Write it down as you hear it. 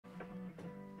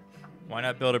Why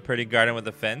not build a pretty garden with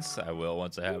a fence? I will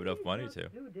once I have enough money to.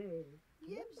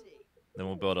 Then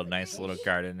we'll build a nice little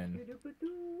garden and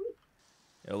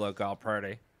it'll look all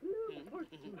pretty.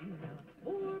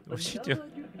 What's she doing?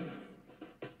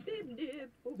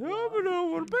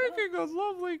 We're making a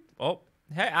lovely... Oh,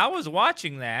 hey, I was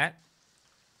watching that.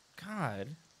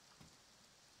 God.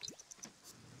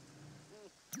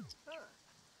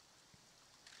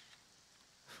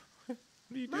 What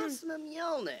are you doing? Muslim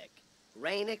Yolnik.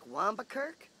 Rainik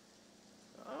Wambakirk?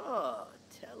 Oh,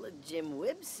 tell a Jim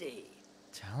Wibsey.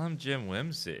 Tell him Jim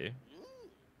Whimsy.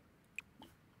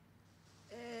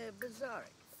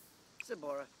 Bazarik.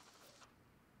 Sabora.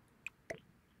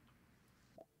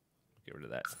 Get rid of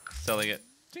that. Selling it.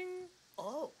 Ding.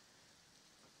 Oh.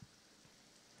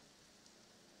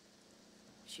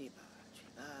 Chiba.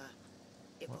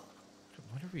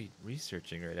 What are we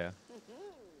researching right now?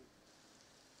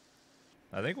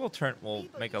 I think we'll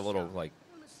make a little like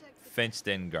fenced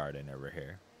in garden over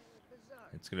here.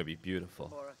 It's gonna be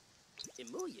beautiful.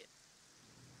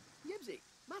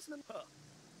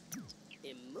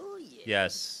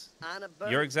 Yes,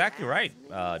 you're exactly right.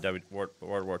 World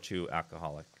War II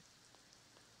alcoholic.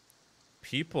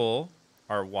 People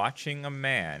are watching a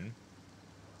man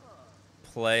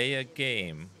play a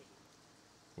game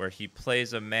where he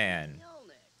plays a man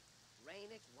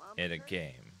in a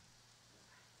game.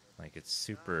 Like it's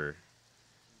super...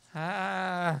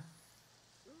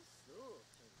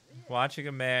 Watching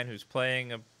a man who's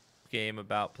playing a game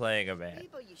about playing a man.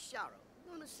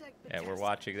 And we're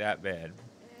watching that man.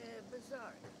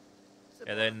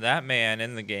 And then that man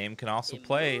in the game can also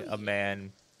play a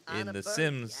man in The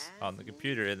Sims on the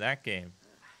computer in that game.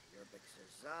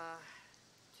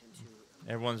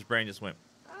 Everyone's brain just went...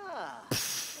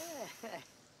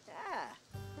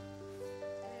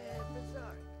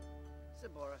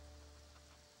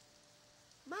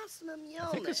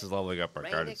 I think this is leveling up our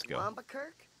garden skill.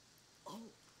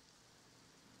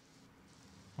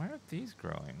 Why aren't these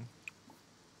growing?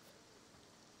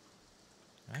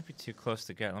 Might be too close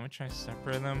together. Let me try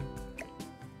separating them.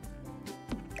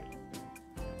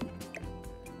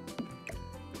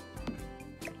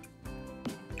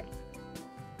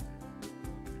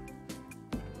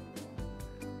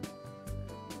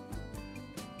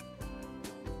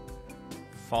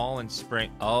 Fall and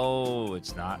spring. Oh,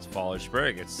 it's not fall or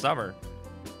spring. It's summer.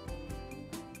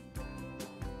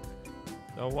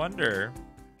 No wonder.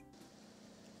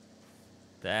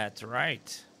 That's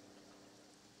right.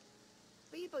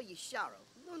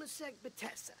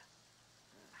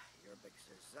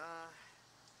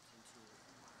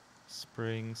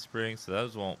 Spring, spring. So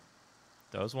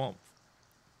those won't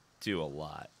do a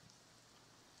lot.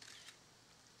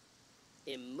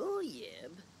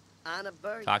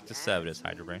 Talk to Sevidus,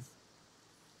 Hydrobrain.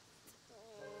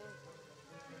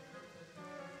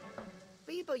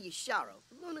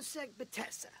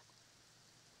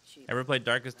 Ever played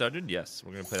Darkest Dungeon? Yes,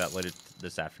 we're gonna play that later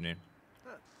this afternoon.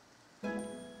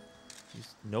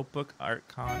 Use Notebook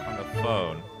Archon on the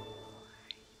phone.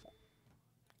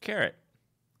 Carrot.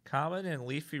 Common and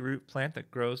leafy root plant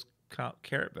that grows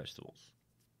carrot vegetables.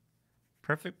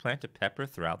 Perfect plant to pepper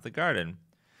throughout the garden.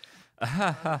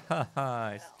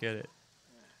 I get it.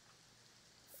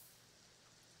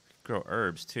 Grow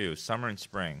herbs too, summer and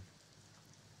spring.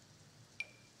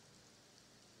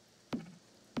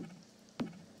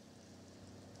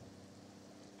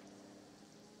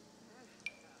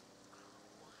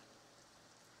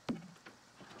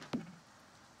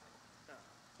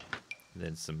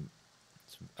 Then some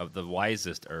of the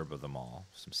wisest herb of them all,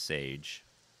 some sage.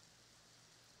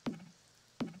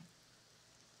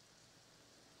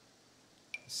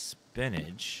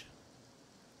 Spinach.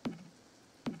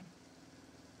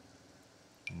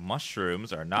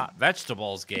 Mushrooms are not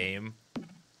vegetables, game.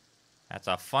 That's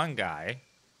a fungi.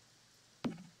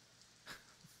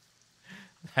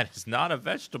 That is not a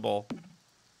vegetable.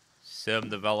 Sim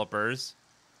developers.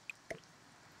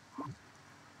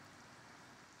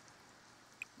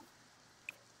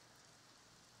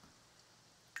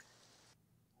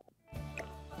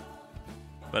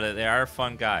 But they are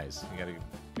fun guys. You gotta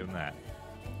give them that.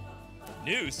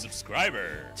 New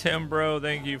subscriber. Tim Bro,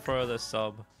 thank you for the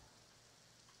sub.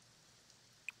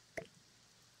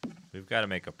 We've got to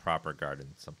make a proper garden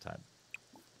sometime.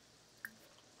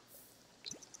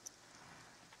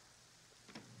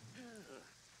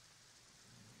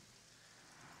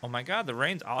 Oh my god, the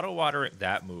rain's auto-watering.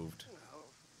 That moved.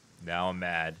 Now I'm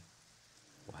mad.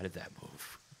 Why did that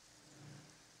move?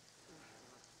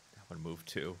 That one moved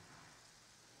too.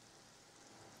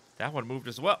 That one moved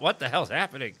as well. What the hell's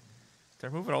happening? They're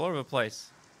moving all over the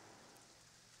place.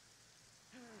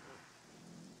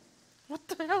 What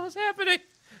the hell is happening?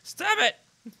 Stop it!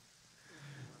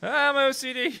 I'm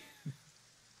OCD.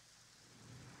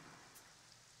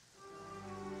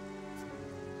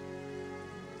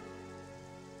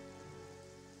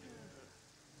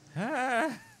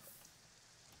 Ah.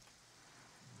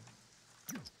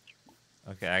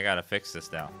 Okay, I gotta fix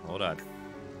this now. Hold on.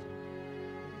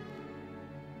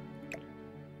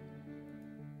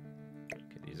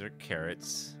 Okay, these are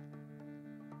carrots.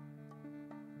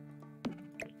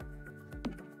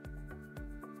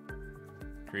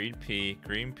 Green pea,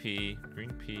 green pea,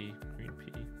 green pea, green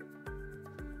pea.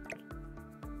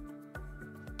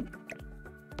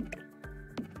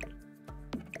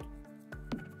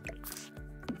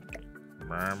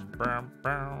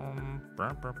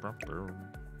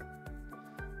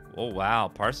 Oh wow,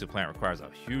 parsley plant requires a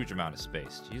huge amount of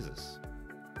space. Jesus.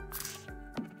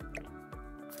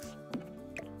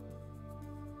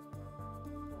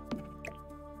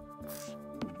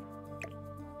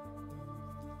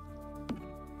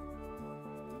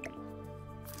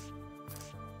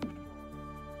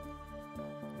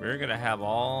 We're gonna have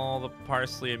all the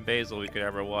parsley and basil we could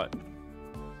ever want.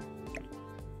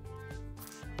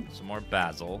 Some more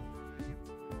basil.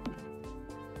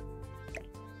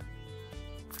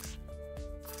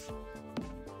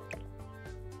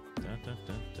 Dun, dun,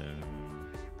 dun, dun.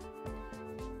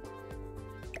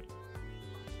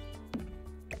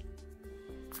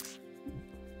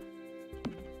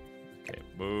 Okay,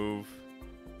 move.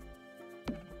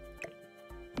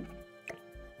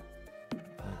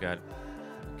 Oh god.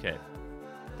 Okay.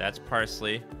 That's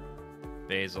parsley,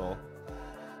 basil,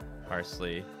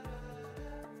 parsley,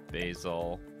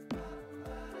 basil,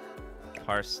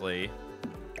 parsley,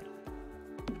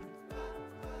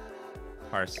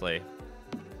 parsley.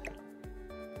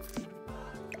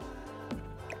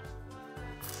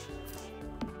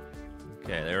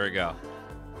 Okay, there we go.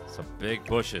 Some big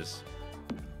bushes.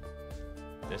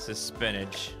 This is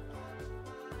spinach.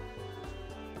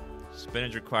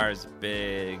 Spinach requires a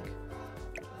big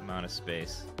amount of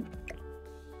space.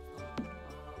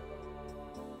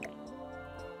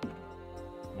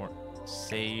 More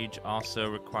sage also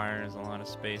requires a lot of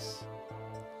space.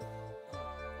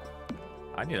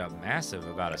 I need a massive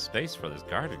amount of space for this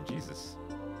garden, Jesus.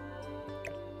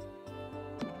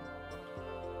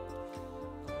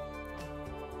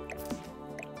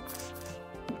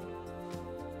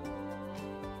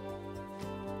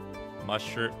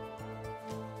 Mushroom.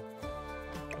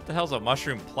 What the hell's a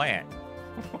mushroom plant?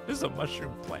 What is a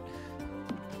mushroom plant?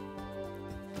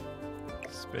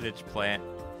 Spinach plant.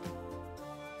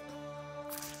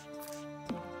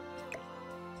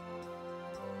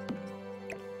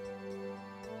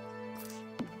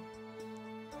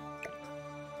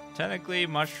 Technically,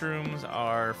 mushrooms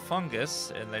are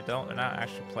fungus, and they're not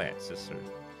actually plants. Just so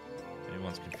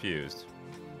anyone's confused.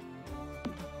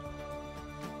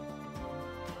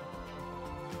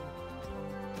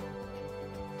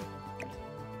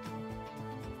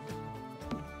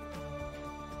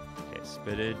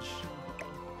 Spinach.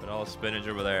 Put all the spinach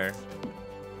over there.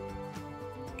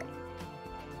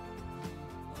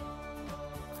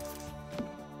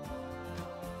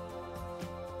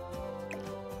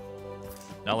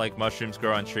 Not like mushrooms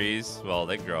grow on trees. Well,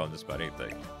 they grow on just about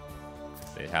anything.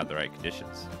 They have the right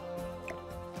conditions.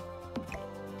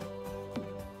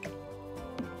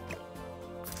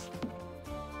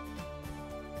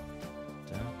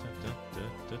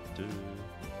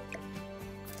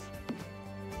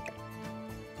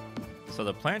 So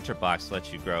the planter box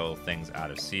lets you grow things out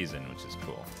of season, which is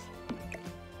cool.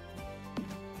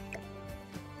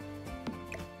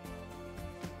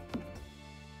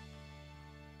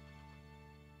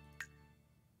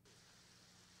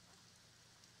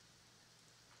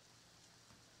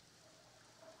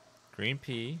 Green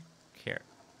pea, carrot,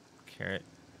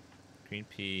 green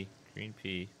pea, green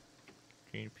pea,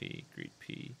 green pea, green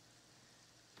pea,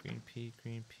 green pea,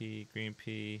 green pea, green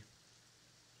pea.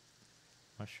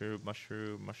 Mushroom,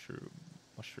 mushroom, mushroom,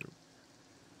 mushroom.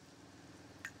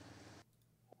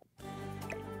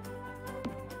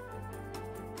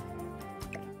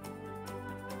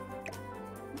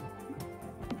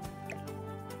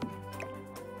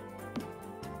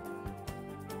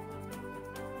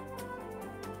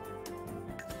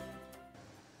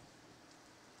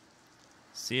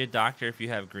 See a doctor if you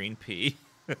have green pea.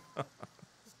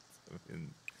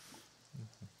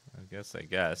 I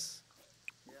guess.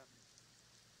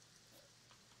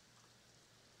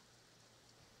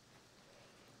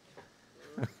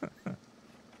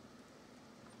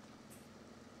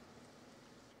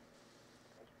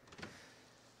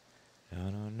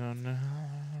 No.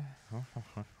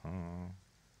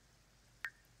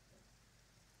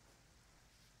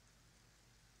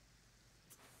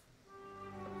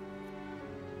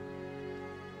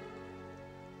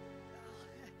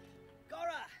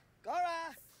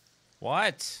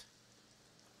 What?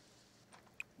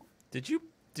 Did you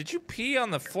pee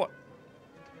on the floor?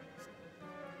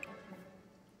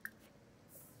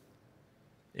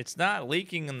 It's not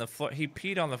leaking in the floor. He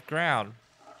peed on the ground.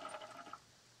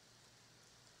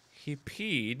 He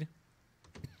peed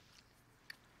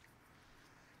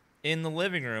in the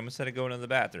living room instead of going to the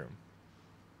bathroom.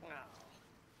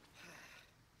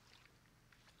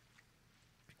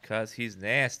 Because he's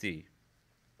nasty.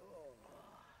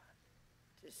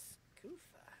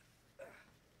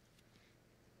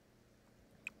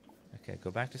 Okay,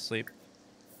 go back to sleep.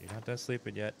 You're not done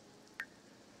sleeping yet.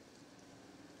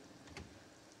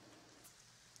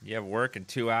 You have work in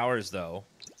 2 hours, though.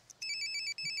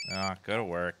 Ah, go to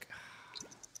work.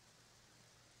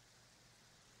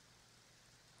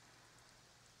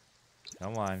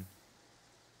 Come on.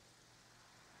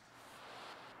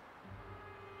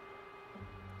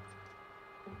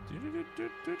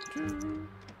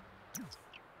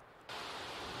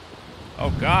 Oh,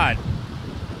 God.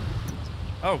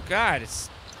 Oh, God, it's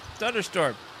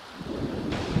thunderstorm.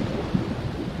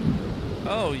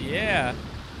 Oh, yeah.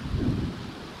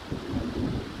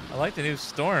 I like the new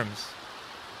storms.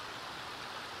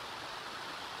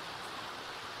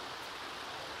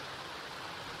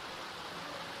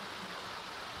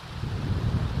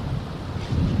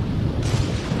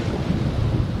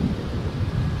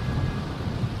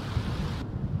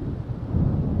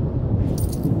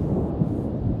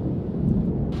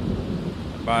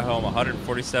 Buy home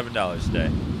 $147 today.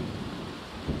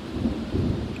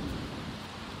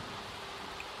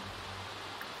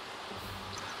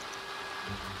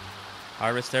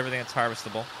 Harvest everything that's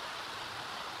harvestable.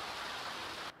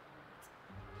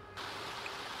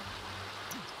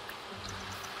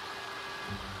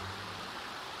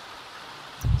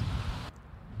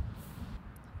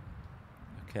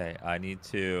 Okay, I need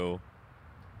to...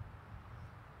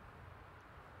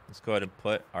 Let's go ahead and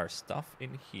put our stuff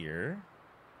in here.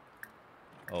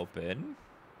 Open.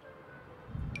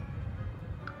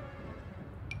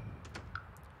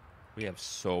 We have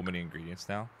so many ingredients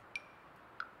now.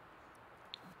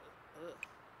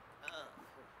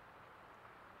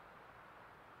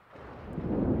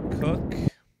 Cook.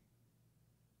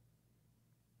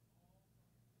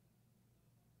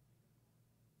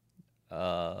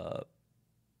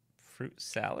 Fruit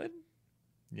salad.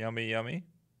 Yummy, yummy.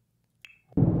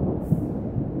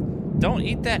 Don't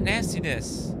eat that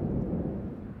nastiness.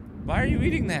 Why are you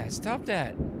eating that? Stop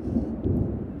that.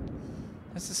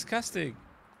 That's disgusting.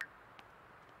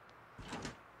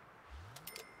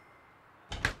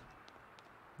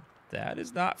 That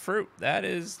is not fruit.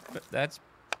 That's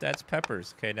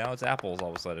peppers. Okay, now it's apples all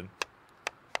of a sudden.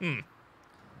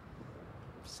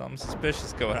 Something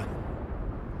suspicious going on.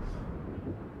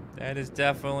 That is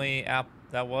definitely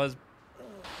that was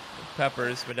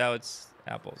peppers, but now it's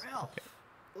apples. Okay.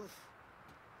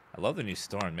 I love the new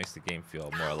storm. It makes the game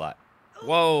feel more alive.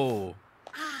 Whoa.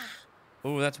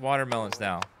 Ooh, that's watermelons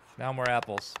now. Now more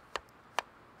apples.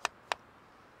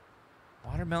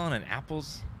 Watermelon and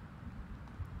apples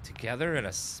together in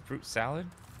a fruit salad?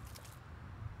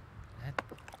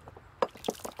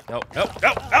 No, no,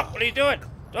 no, no! What are you doing?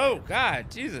 Oh,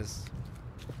 God, Jesus.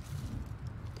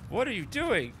 What are you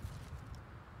doing?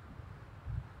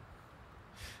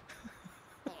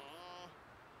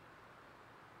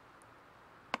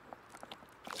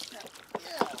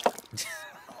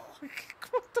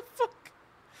 What the fuck?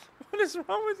 What is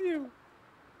wrong with you?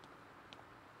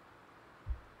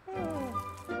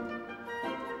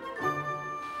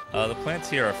 The plants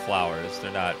here are flowers.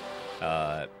 They're not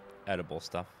edible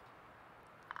stuff.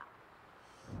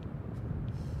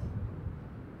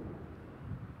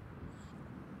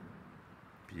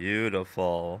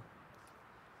 Beautiful.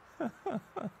 If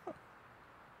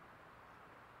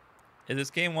this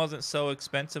game wasn't so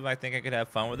expensive, I think I could have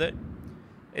fun with it.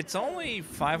 It's only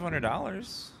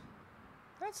 $500.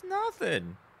 That's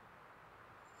nothing.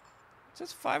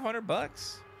 Just 500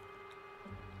 bucks.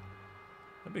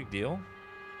 No big deal.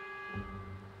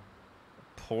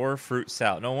 Poor fruit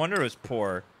salad. No wonder it was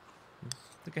poor.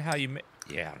 Look at how you make.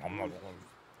 Yeah.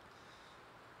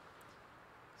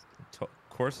 Of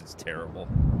course it's terrible.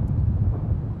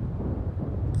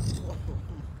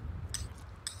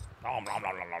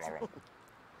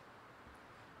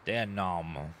 Dan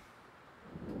nom.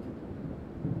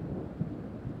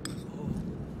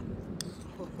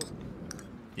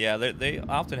 Yeah, they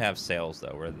often have sales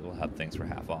though, where they'll have things for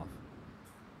half off.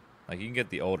 Like you can get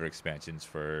the older expansions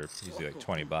for usually like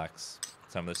 20 bucks.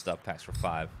 Some of the stuff packs for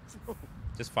 $5.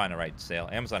 Just find the right sale.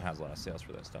 Amazon has a lot of sales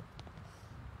for that stuff.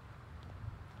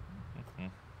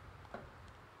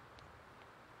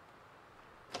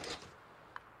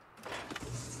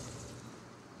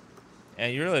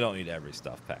 And you really don't need every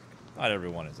stuff pack. Not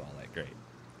everyone is all that great.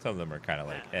 Some of them are kind of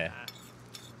like, eh.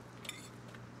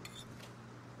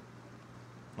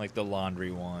 Like the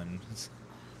laundry one.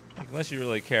 Like, unless you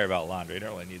really care about laundry, you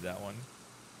don't really need that one.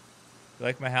 You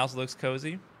like my house looks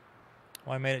cozy?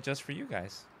 Well, I made it just for you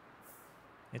guys.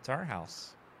 It's our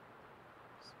house.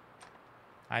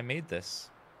 I made this.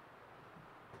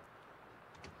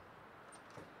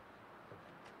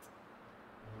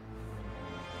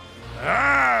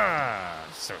 Ah,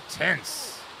 so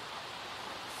tense.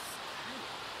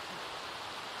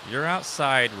 You're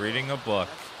outside reading a book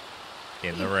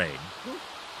in the rain.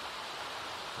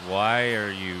 Why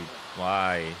are you...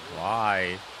 Why?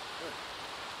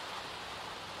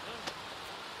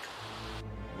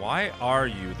 Why are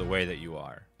you the way that you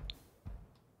are?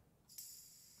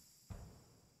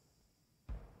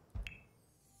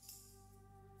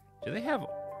 Do they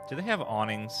have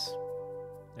awnings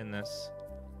in this?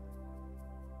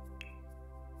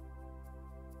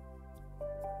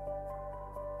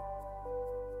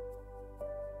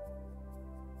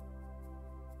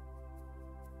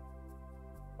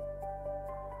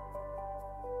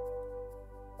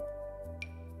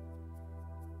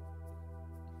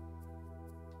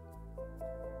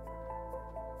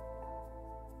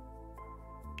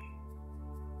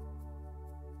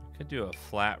 Could do a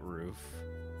flat roof.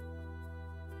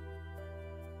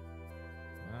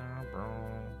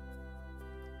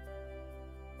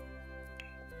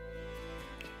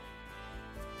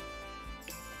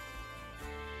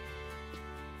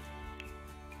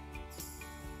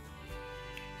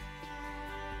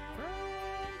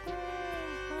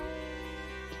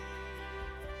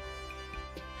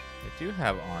 They do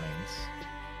have awnings.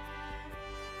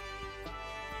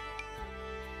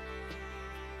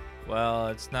 Well,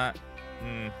 it's not...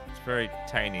 it's very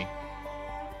tiny.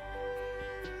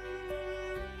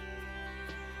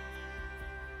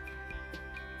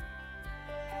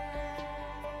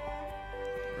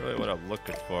 Really what I'm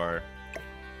looking for.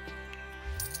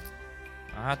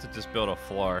 I'll have to just build a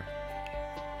floor.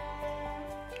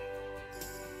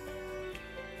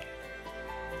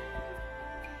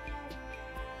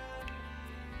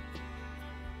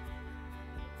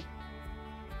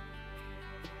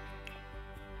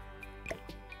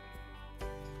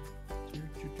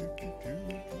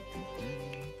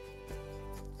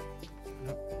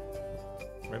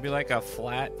 Maybe like a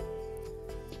flat.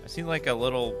 I see like a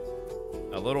little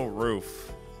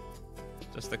roof,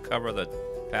 just to cover the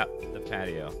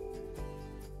patio.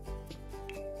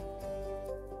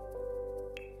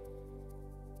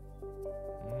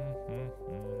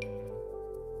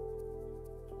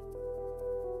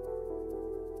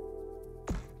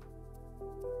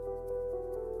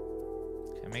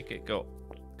 Can I make it go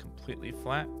completely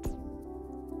flat?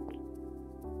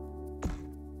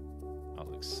 Oh,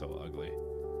 it looks so ugly.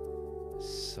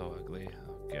 So ugly.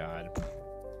 Oh god.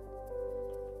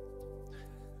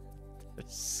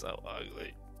 It's so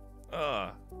ugly.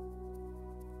 Ugh.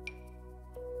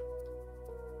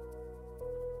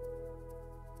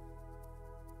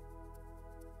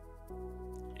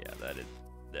 Yeah,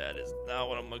 that is not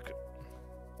what I'm looking.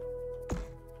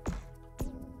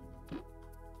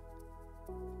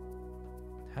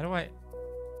 How do I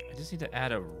just need to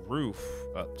add a roof,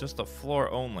 just a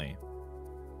floor only.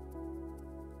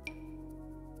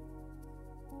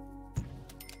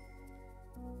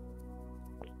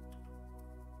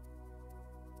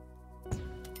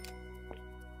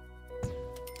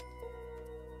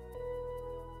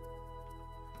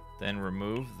 Then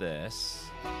remove this.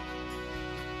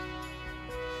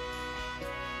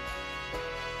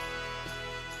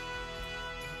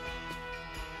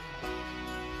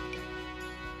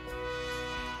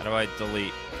 How do I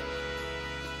delete?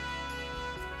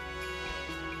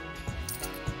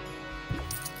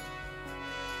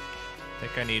 I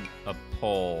think I need a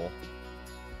pole.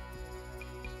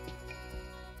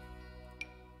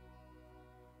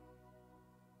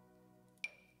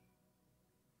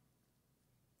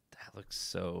 Looks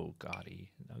so gaudy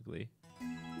and ugly.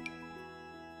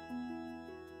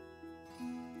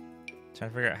 Trying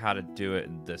to figure out how to do it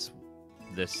in this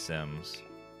Sims.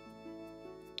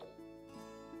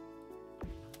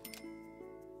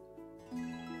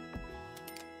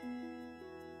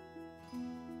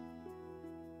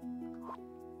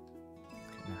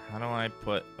 How do I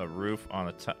put a roof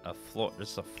on a floor,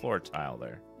 just a floor tile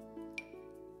there?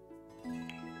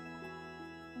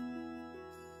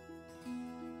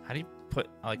 How do you put,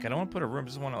 like, I don't want to put a room, I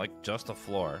just want to, like, just a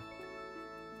floor.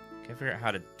 Can't figure out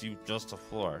how to do just a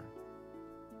floor.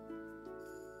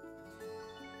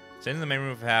 Sitting in the main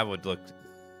room if I have would look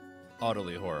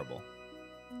utterly horrible.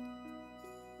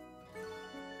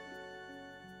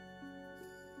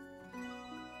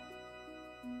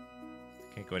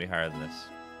 go any higher than this.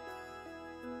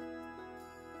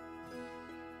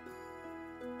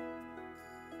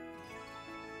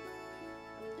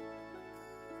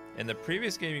 In the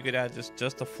previous game, you could add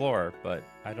just a floor, but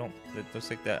I don't. It looks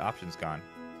like that option's gone.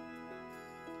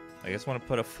 I just want to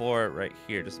put a floor right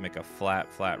here, just to make a flat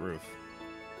roof.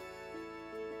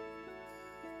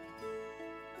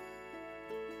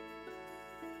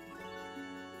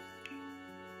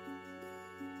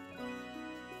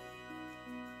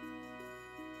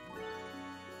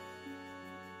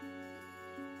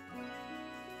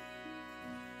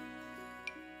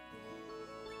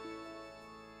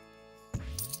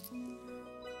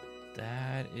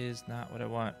 That is not what I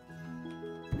want.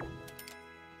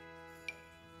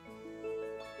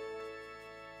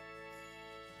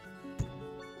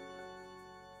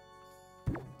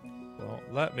 Well,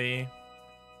 let me.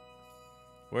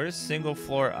 Where's single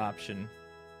floor option?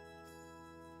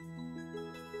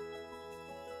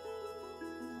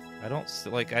 I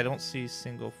don't see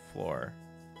single floor.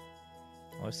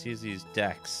 All I see is these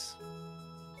decks.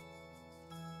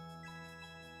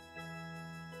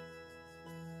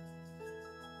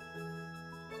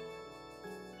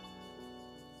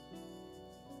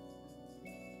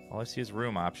 All I see is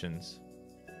room options.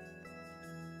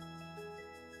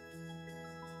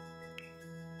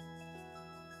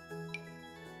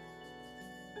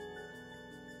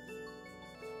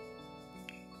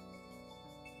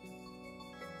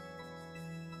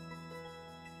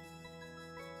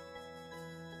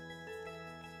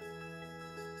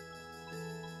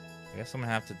 I guess I'm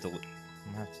gonna have to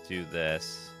do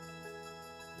this.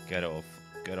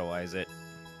 Ghettoize it.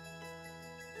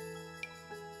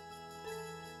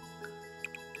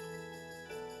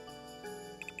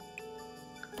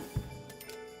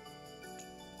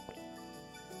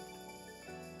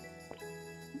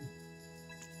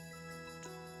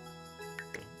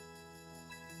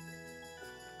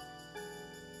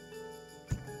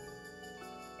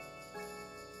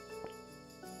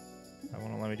 I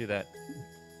won't let me do that.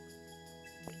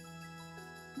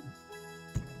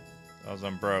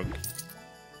 I'm broke.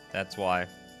 That's why.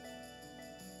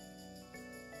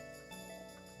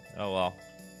 Oh well.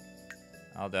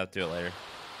 I'll have to do it later.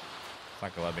 It's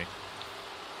not gonna let me.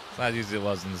 It's not as easy as it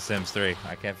was in The Sims 3.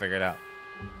 I can't figure it out.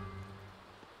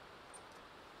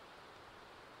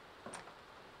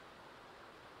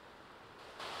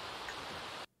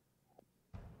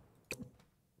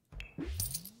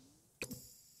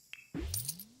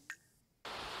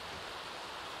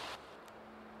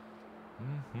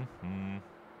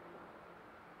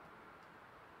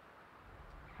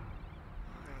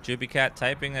 JubyCat,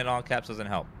 typing in all caps doesn't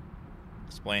help.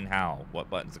 Explain how, what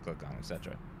buttons to click on,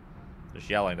 etc. Just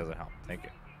yelling doesn't help. Thank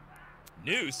you.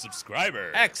 New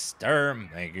subscriber. Exterm,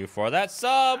 thank you for that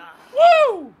sub.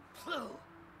 Woo!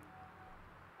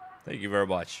 Thank you very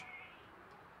much.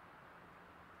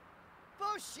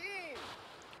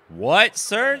 What,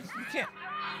 sir? You can't.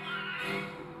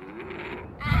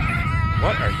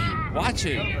 What are you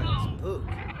watching?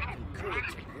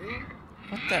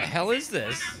 What the hell is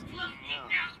this?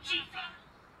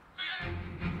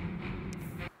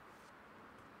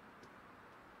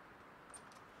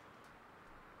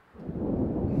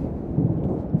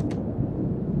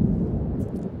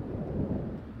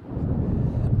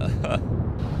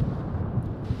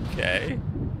 Okay.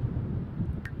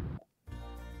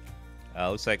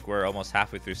 Looks like we're almost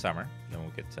halfway through summer. Then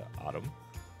we'll get to autumn.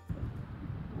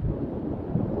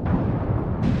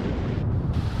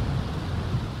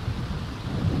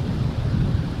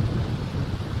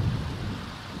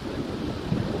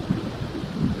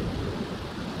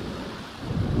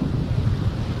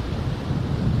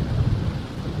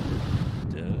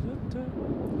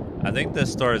 I think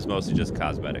this store is mostly just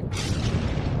cosmetic.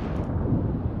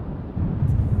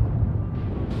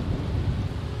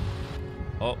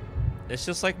 Oh, it's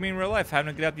just like me in real life,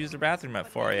 having to get up and use the bathroom at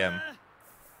 4 a.m.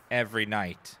 every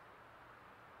night.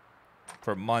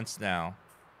 For months now.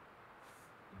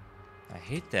 I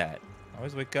hate that. I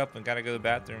always wake up and gotta go to the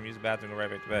bathroom, use the bathroom, go right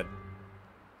back to bed.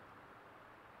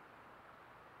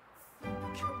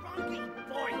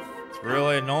 It's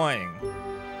really annoying.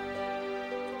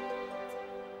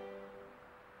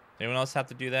 Anyone else have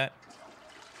to do that?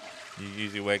 You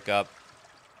usually wake up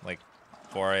like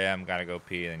 4 a.m., gotta go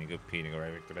pee, and then you go pee and go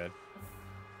right back to bed.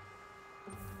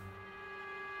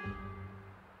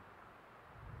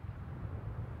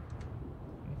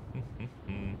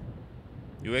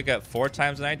 You wake up 4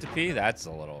 times a night to pee? That's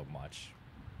a little much.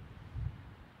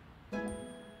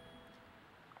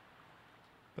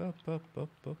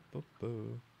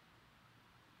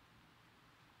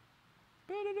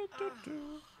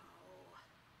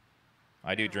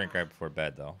 I do drink right before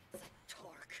bed, though.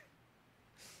 Torque.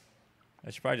 I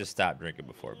should probably just stop drinking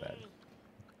before bed.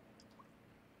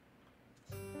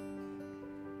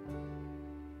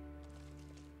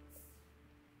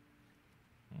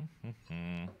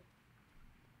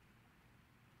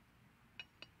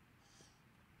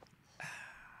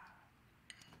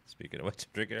 Speaking of what,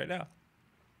 I'm drinking right now.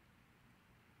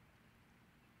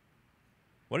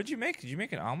 What did you make? Did you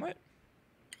make an omelet?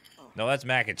 No, that's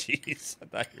mac and cheese. I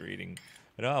thought you were eating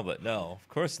an omelet. No, of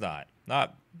course not.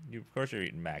 Not you. Of course you're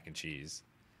eating mac and cheese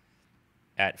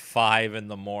at 5 in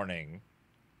the morning.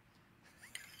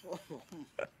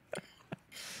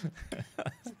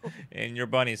 In your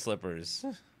bunny slippers.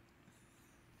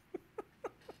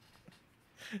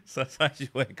 Sometimes you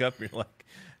wake up and you're like,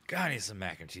 God, I need some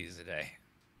mac and cheese today.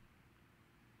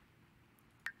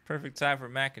 Perfect time for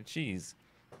mac and cheese.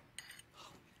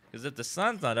 Because if the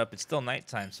sun's not up, it's still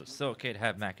nighttime, so it's still okay to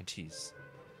have mac and cheese.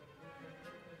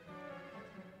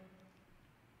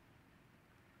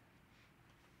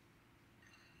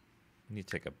 You need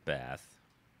to take a bath.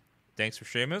 Thanks for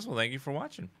streaming us. Well, thank you for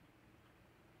watching.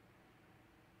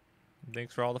 And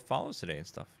thanks for all the follows today and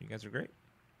stuff. You guys are great.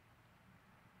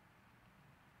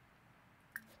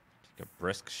 Take a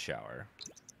brisk shower.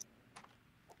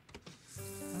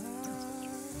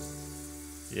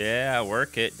 Yeah,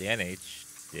 work it, Dan H.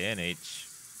 Dan H.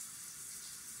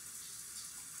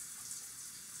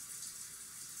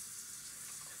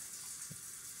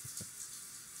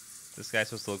 This guy's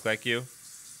supposed to look like you?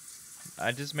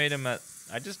 I just made him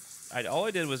all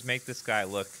I did was make this guy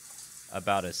look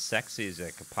about as sexy as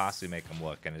I could possibly make him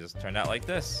look, and it just turned out like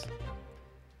this.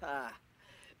 Ah,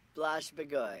 Blash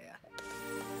Begoya.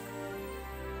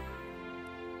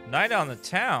 Night on the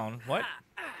town? What?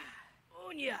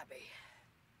 Unyabi.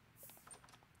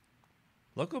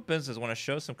 Local businesses want to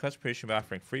show some customization by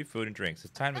offering free food and drinks.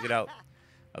 It's time to get out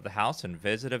of the house and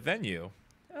visit a venue.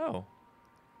 Oh.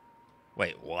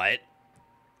 Wait, what?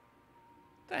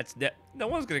 No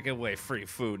one's going to give away free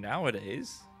food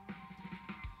nowadays.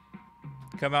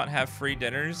 Come out and have free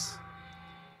dinners.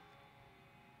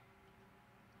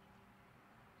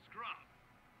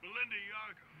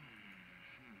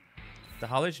 The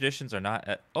holiday traditions are not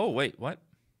at... Oh, wait, what?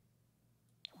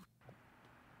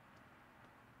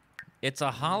 It's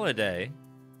a holiday.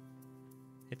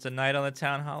 It's a night on the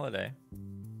town holiday.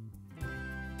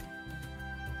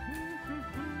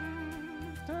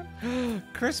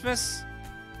 Christmas.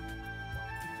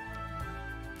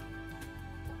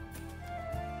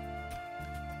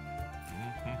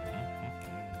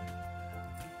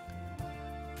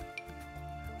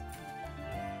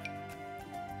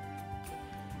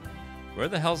 Where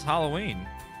the hell's Halloween?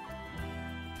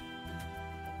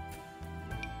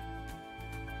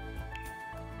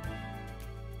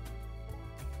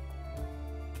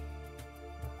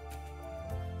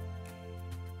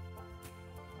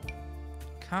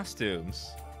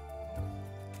 Costumes.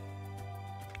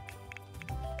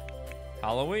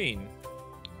 Halloween.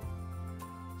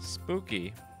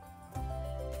 Spooky.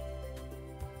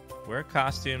 Wear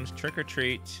costumes, trick or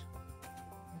treat.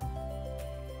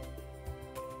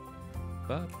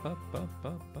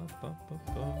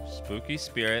 Spooky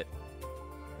spirit.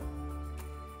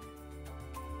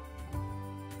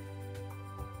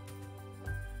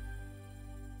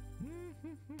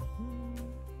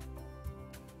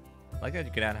 I like that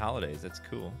you can add holidays. That's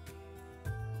cool.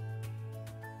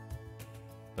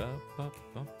 I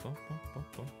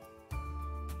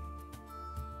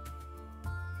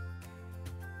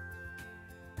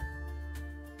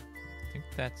think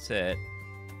that's it.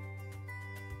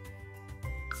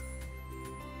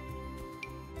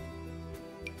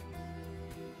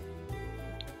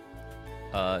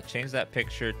 Change that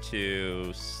picture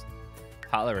to...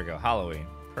 there we go. Halloween.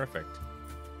 Perfect.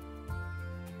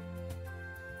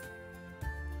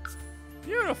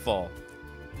 Beautiful.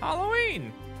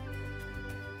 Halloween.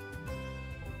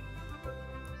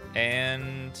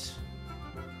 And...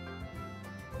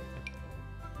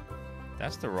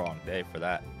 that's the wrong day for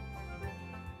that.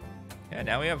 Yeah,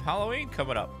 now we have Halloween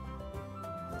coming up.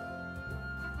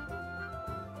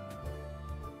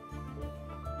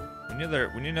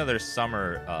 We need another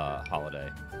summer holiday.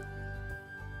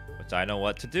 Which I know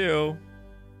what to do.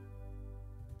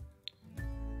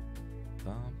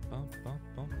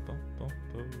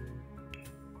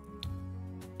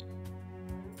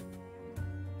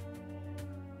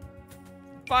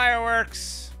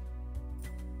 Fireworks.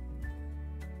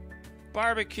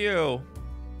 Barbecue.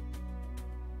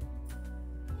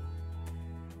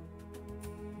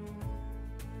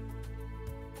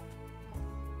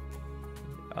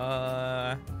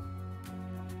 Uh,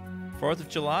 4th of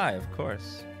July, of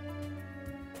course.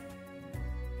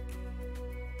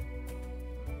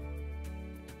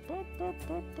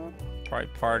 Probably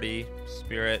party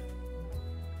spirit.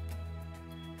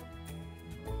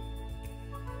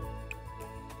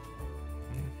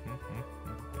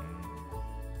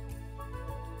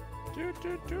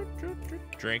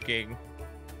 Drinking.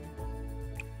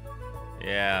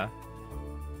 Yeah.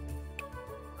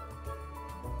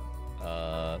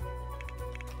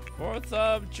 4th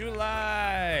of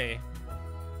July.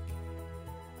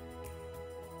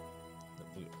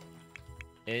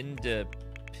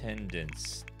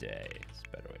 Independence Day. It's a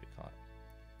better way to call it.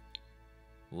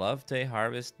 Love Day,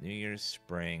 Harvest, New Year's,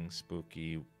 Spring,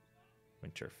 Spooky,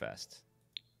 Winterfest.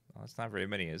 Well, that's not very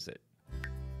many, is it?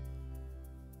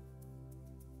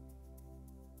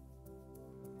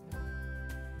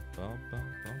 Bum, bum,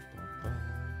 bum, bum, bum.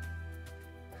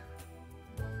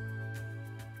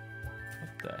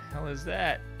 What the hell is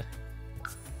that?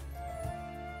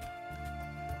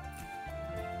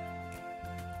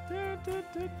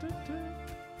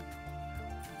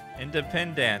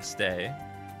 Independence Day.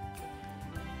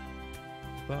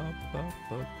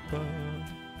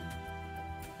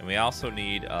 And we also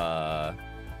need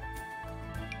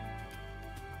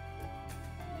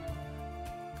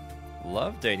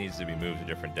Love Day needs to be moved to a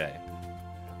different day.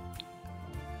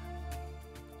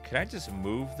 Can I just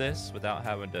move this without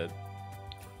having to?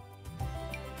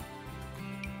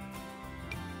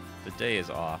 The day is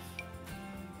off.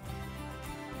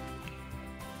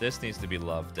 This needs to be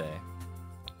Love Day.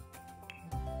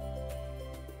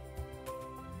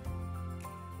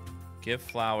 Give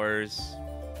flowers.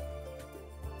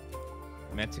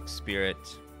 Romantic spirit.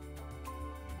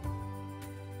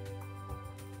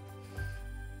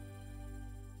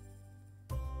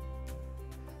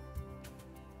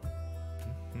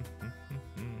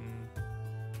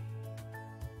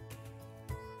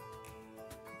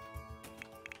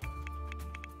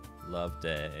 Love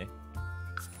Day.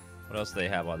 What else do they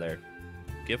have on there?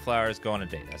 Give flowers, go on a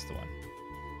date. That's the one.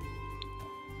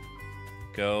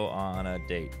 Go on a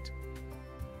date.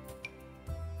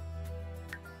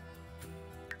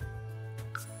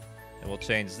 And we'll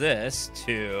change this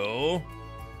to...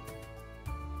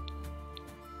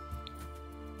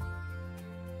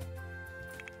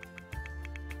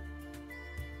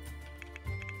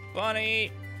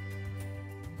 Bunny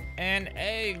and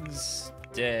Eggs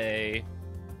Day.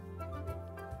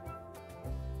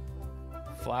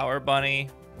 Flower Bunny,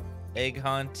 Egg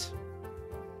Hunt.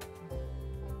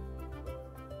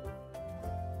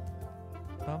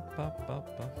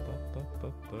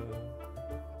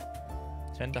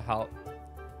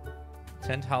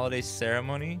 Tent Holiday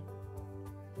Ceremony.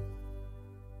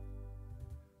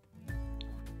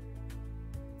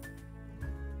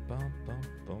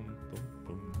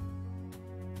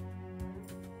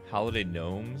 Holiday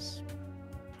Gnomes.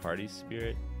 Party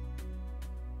Spirit.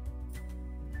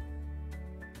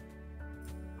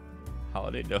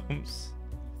 Holiday Gnomes.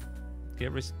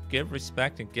 Give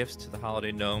respect and gifts to the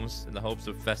Holiday Gnomes in the hopes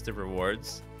of festive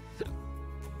rewards.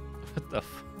 What the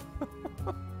f...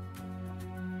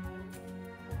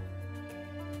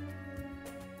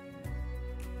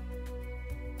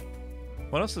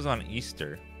 What else is on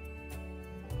Easter?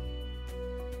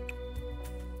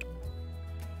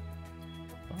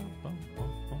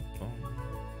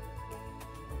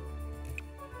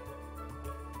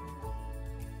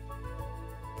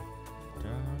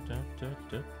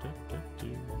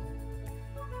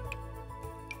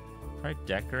 Probably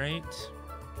decorate.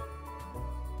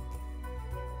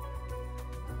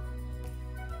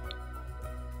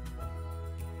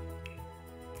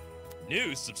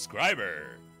 New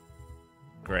subscriber.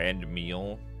 Grand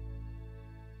meal.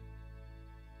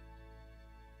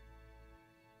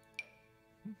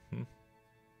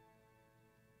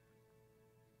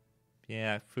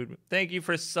 Yeah, food. Thank you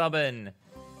for subbing.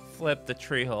 Flip the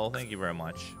tree hole. Thank you very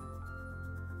much.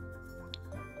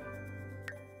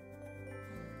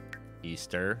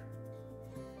 Easter.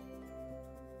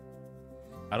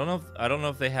 I don't know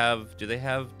if they have. Do they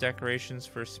have decorations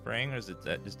for spring, or is it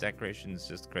that just decorations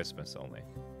just Christmas only?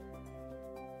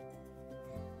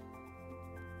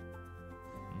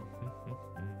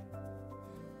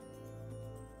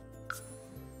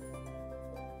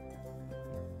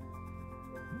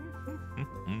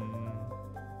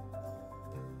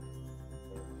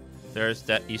 There's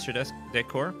that Easter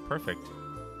decor. Perfect.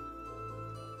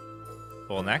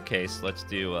 Well, in that case, let's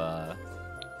do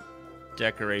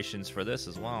decorations for this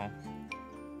as well.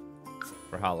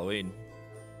 For Halloween.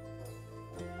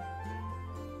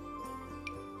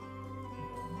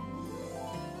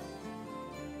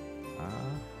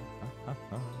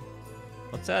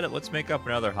 Let's add it. Let's make up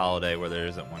another holiday where there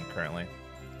isn't one currently.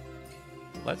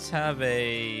 Let's have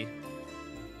a...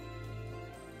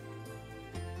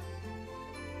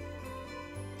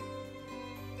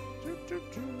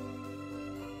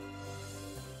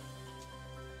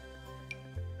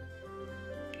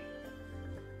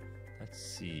 Let's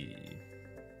see.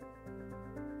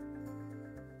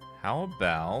 How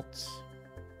about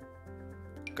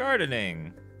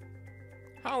gardening?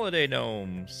 Holiday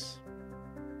gnomes.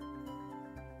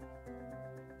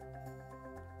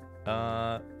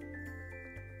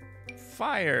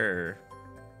 Fire.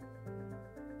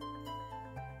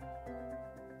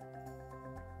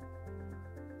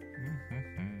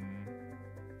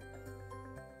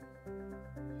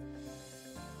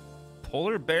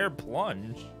 Polar bear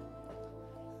plunge.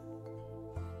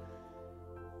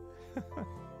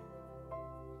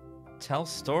 Tell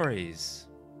stories.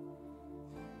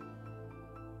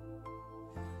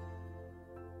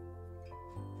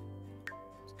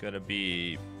 It's gonna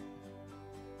be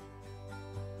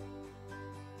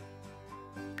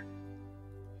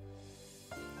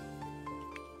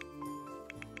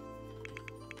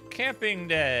camping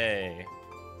day.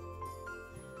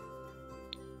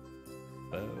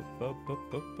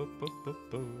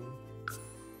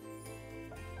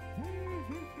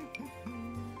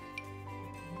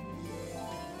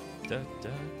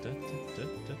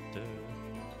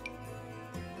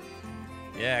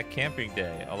 Yeah, camping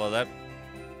day. Although that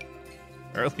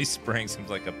early spring seems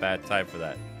like a bad time for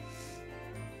that.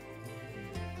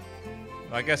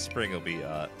 Well, I guess spring will be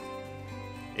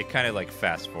it kind of like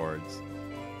fast forwards.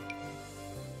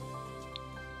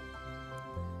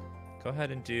 Go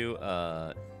ahead and do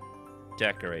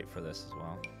decorate for this as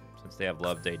well, since they have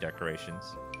Love Day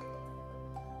decorations.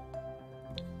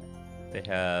 They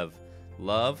have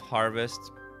Love,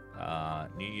 Harvest,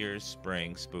 New Year's,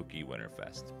 Spring, Spooky,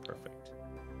 Winterfest. Perfect.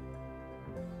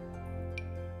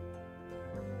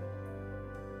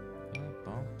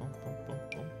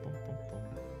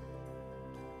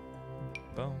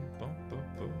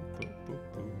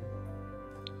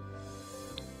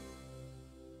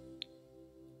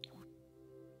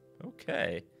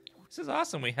 Okay. This is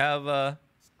awesome. We have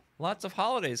lots of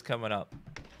holidays coming up.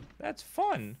 That's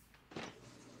fun.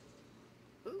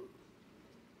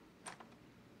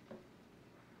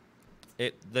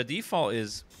 The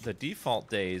default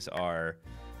days are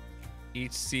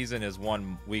each season is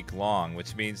 1 week long,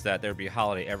 which means that there'd be a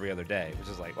holiday every other day, which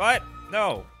is like, what?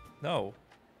 No. No.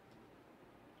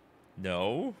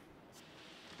 No.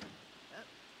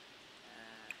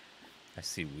 I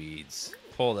see weeds.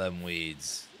 Pull them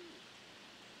weeds.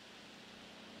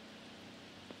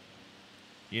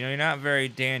 You know, you're not very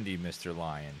dandy, Mr.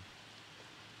 Lion.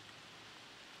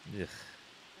 Ugh.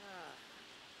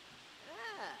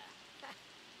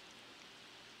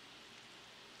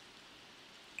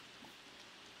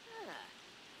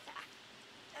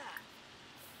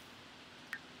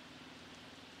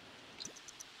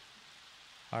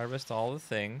 Harvest all the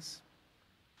things.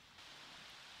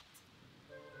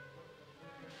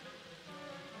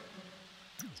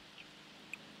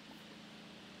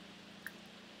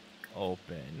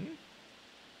 Open.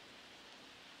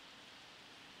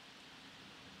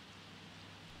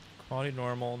 Quality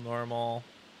normal, normal.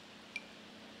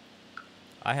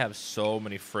 I have so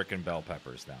many frickin' bell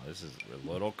peppers now. This is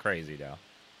a little crazy now.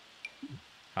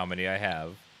 How many I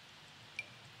have.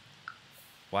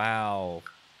 Wow.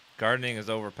 Gardening is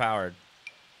overpowered.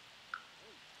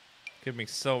 Give me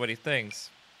so many things.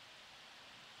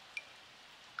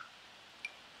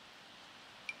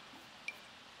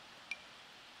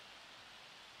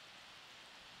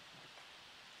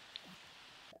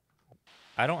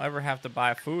 I don't ever have to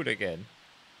buy food again.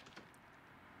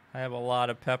 I have a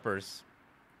lot of peppers.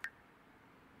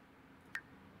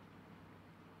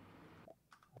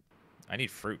 I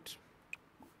need fruit.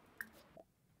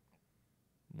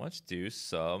 Let's do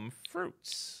some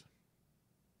fruits.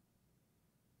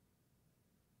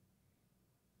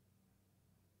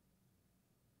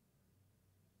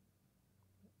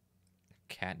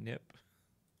 Catnip.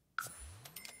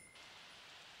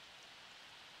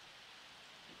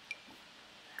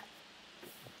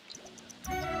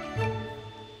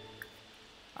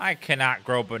 I cannot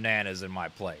grow bananas in my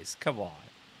place. Come on.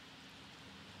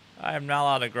 I am not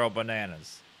allowed to grow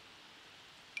bananas.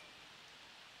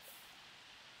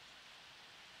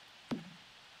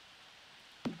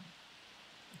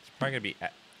 It's probably gonna be.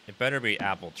 It better be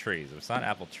apple trees. If it's not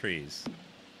apple trees, I'm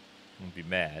gonna be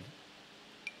mad.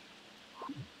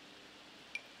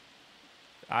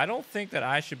 I don't think that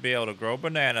I should be able to grow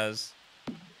bananas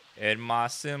in my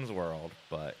Sims world,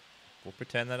 but we'll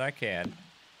pretend that I can.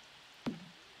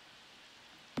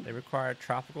 They require a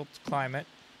tropical climate.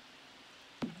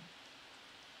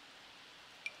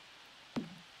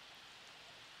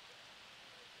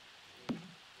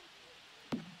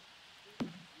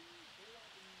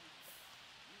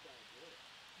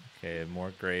 Okay,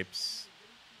 more grapes.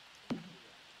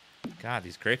 God,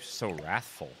 these grapes are so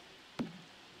wrathful.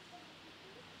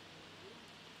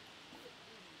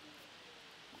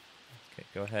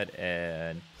 Go ahead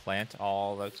and plant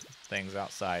all those things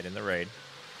outside in the raid.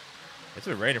 It's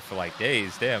been raining for like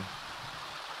days, damn.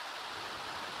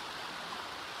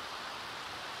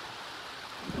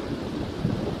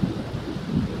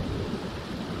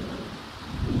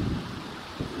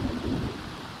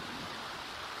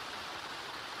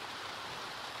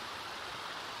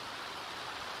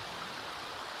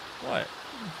 What?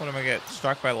 What am I get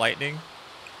struck by lightning?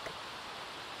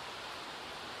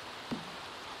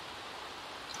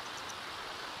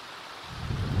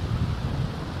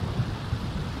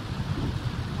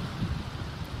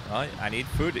 Well, I need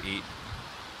food to eat.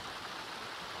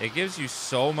 It gives you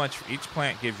so much, each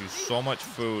plant gives you so much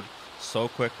food so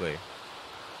quickly.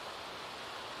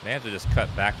 May have to just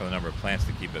cut back on the number of plants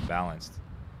to keep it balanced.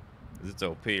 'Cause it's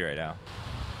OP right now.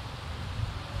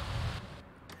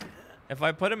 If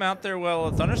I put them out there while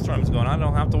a thunderstorm's going on, I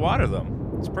don't have to water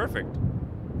them. It's perfect.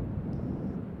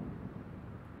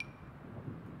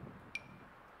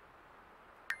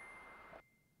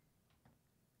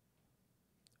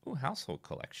 Ooh, household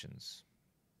collections.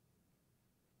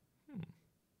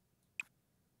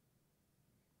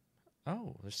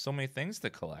 Oh, there's so many things to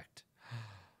collect.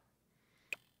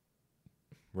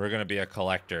 We're gonna be a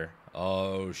collector.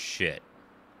 Oh, shit.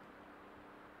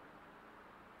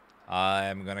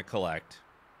 I'm gonna collect.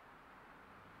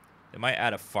 They might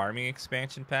add a farming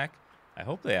expansion pack. I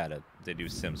hope they do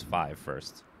Sims 5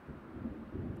 first.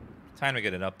 Time to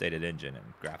get an updated engine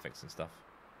and graphics and stuff.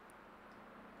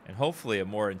 And hopefully a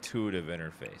more intuitive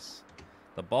interface.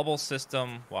 The bubble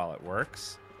system, while it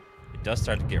works, it does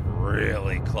start to get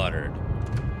really cluttered.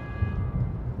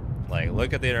 Like,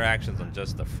 look at the interactions on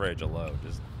just the fridge alone.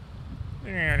 Just...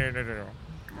 And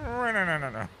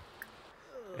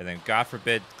then, God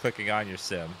forbid, clicking on your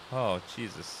sim. Oh,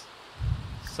 Jesus.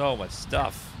 So much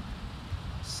stuff.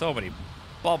 So many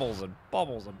bubbles and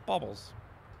bubbles and bubbles.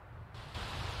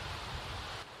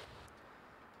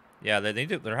 Yeah, they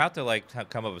have to, like,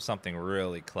 come up with something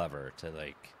really clever to,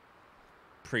 like,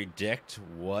 predict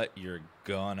what you're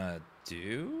gonna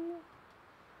do?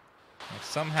 Like,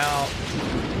 somehow...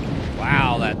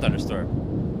 Wow, that thunderstorm.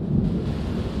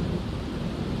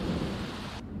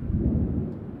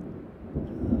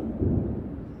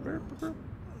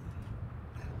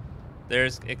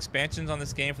 There's expansions on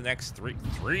this game for the next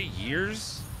three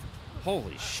years?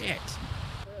 Holy shit.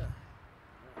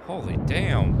 Holy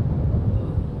damn.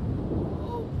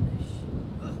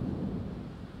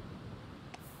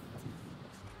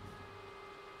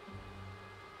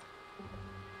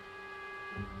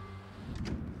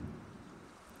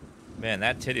 Man,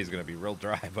 that titty's gonna be real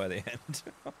dry by the end.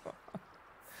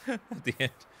 At the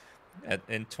end.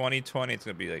 In 2020, it's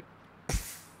gonna be like...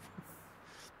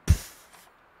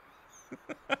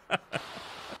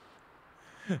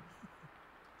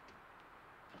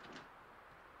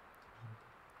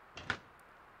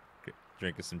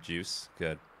 Drinking some juice.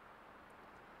 Good.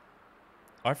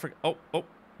 Oh, I forgot. Oh,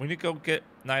 we need to go get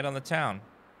Night on the Town.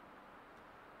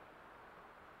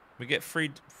 We get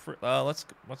free. Let's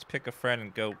pick a friend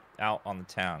and go out on the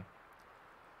town.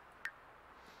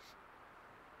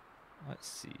 Let's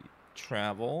see.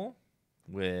 Travel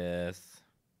with.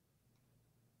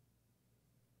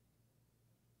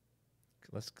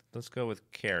 Let's go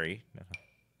with Carrie.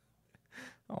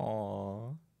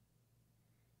 Aww.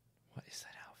 What is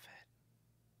that outfit?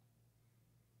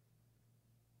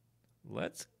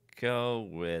 Let's go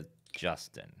with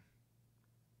Justin.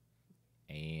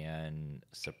 And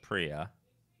Supriya.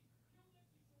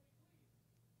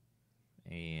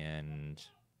 And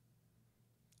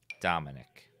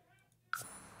Dominic.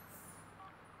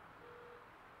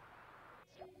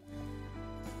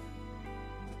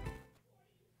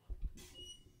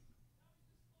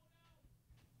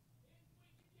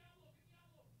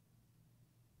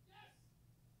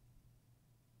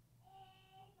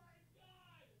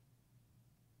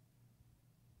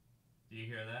 Do you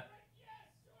hear that?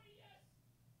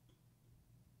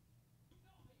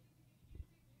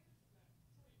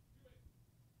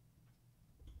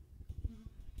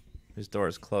 His door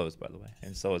is closed, by the way,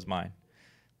 and so is mine.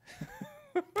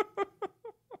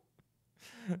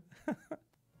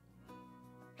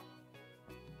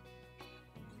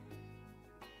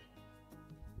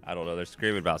 I don't know. They're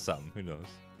screaming about something. Who knows?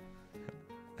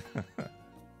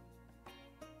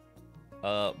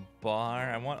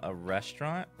 Bar. I want a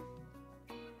restaurant.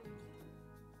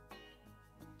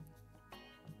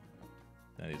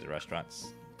 None of these are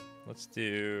restaurants. Let's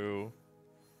do...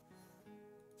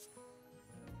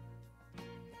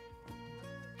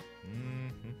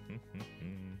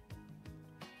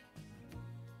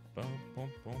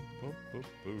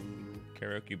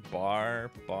 Karaoke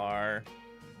bar.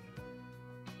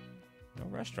 No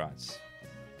restaurants.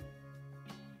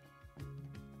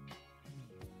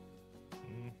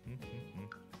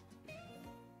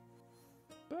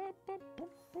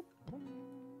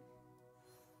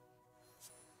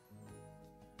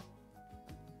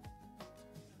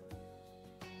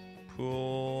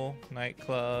 Pool,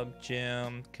 nightclub,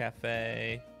 gym,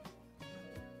 cafe,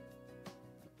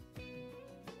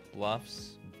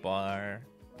 Bluffs, bar,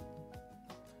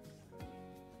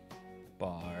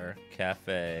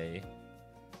 cafe,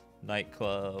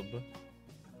 nightclub.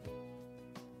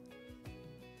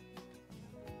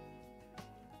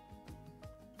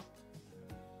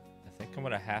 I think I'm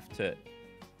gonna have to.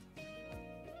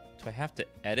 Do I have to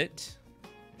edit?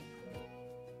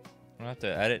 I'm gonna have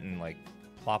to edit and like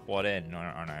plop what in,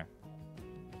 aren't I?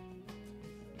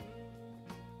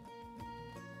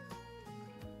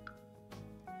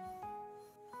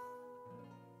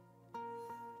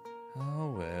 Oh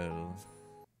well.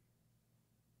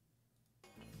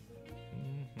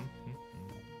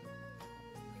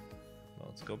 Well,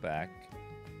 let's go back.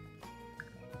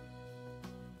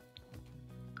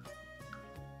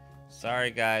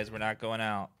 Sorry guys, we're not going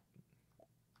out.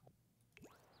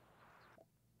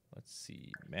 Let's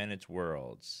see. Manage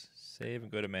worlds. Save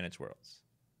and go to manage worlds.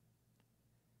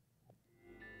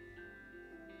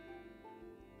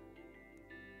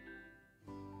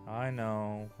 I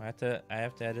know. I have to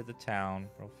edit the town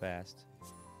real fast.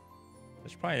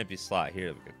 There's probably an empty slot here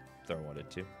that we could throw one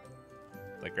into.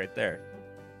 Like right there.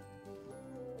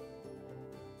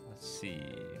 Let's see.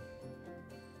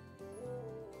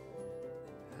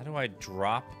 How do I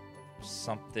drop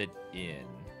something in?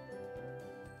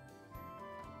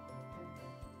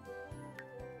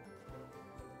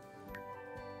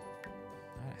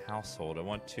 Not a household. I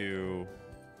want to...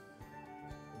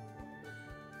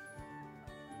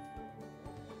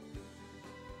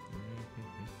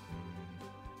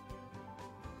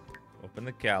 Open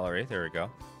the gallery. There we go.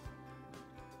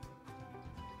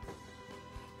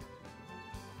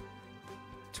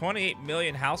 $28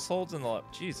 million households in the...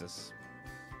 Jesus.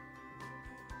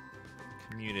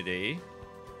 Community.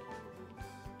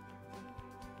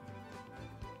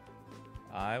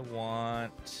 I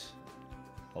want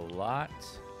a lot.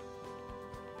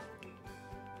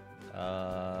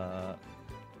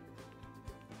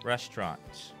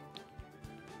 Restaurant.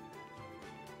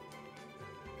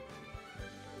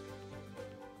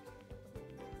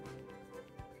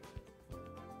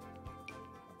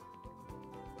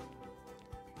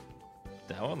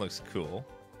 That one looks cool.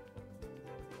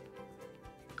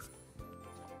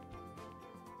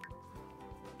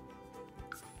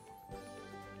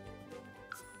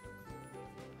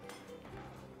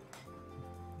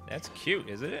 That's cute,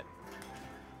 isn't it?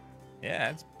 Yeah,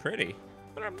 it's pretty.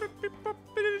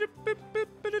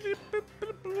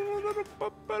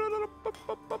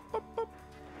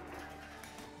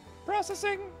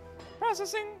 Processing.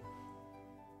 Processing.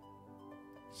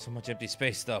 So much empty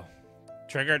space, though.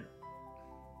 Triggered.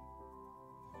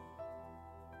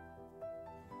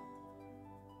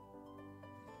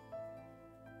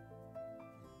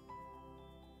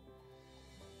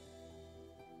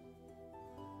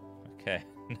 Okay.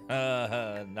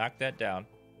 Knock that down.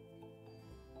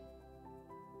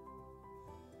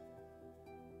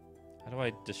 How do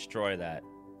I destroy that?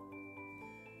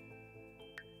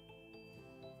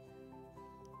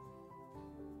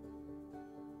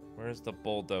 Where's the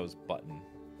bulldoze button?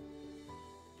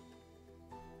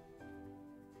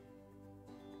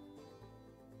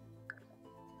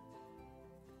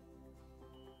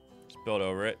 Just build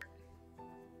over it.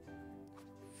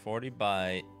 40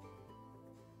 by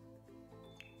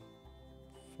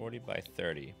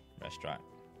 30 restaurant.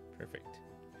 Perfect.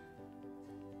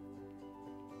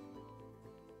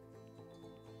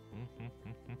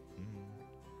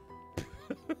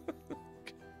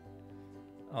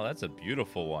 Oh, that's a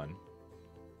beautiful one.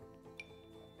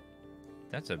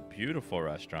 That's a beautiful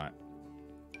restaurant.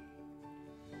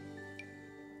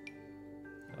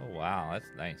 Oh, wow. That's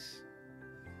nice.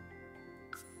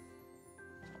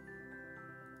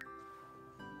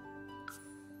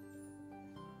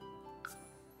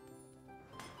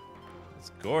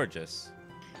 It's gorgeous.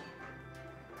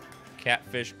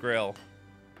 Catfish grill.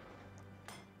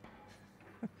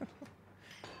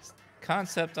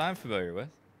 Concept I'm familiar with.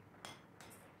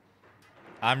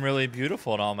 I'm really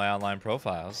beautiful in all my online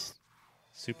profiles.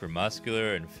 Super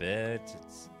muscular and fit.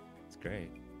 It's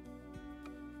great.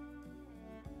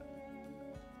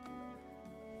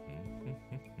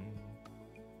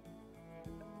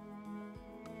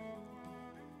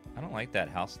 I don't like that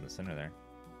house in the center there.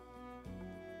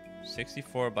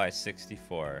 64 by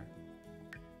 64.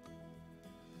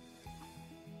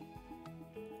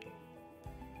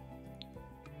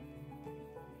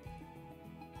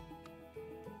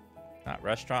 Not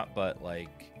restaurant, but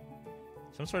like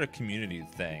some sort of community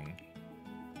thing.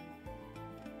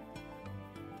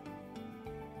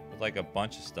 With like a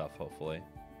bunch of stuff, hopefully.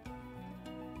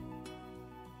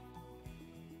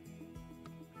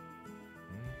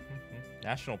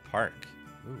 National Park.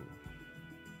 Ooh.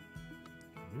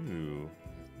 Ooh.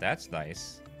 That's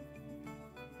nice.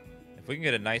 If we can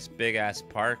get a nice big ass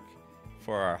park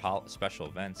for our special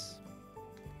events.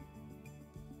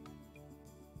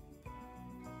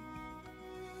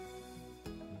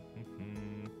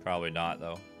 Probably not,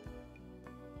 though.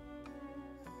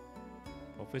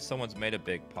 Hopefully someone's made a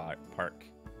big park.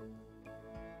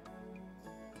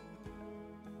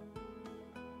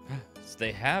 So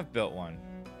they have built one.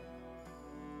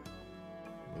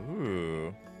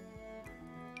 Ooh.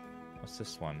 What's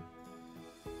this one?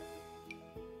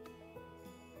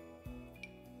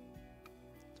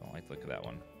 Don't like the look of that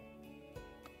one.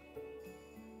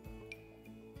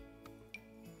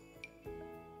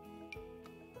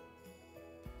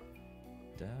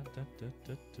 Da, da, da,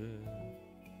 da, da.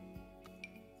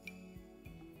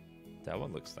 That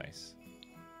one looks nice.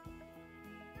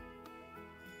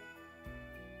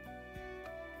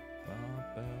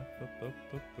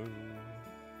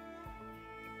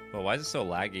 Well, why is it so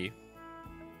laggy?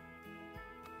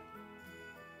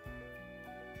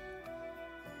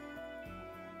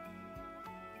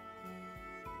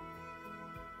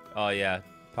 Oh yeah,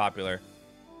 popular.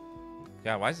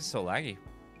 God, why is it so laggy?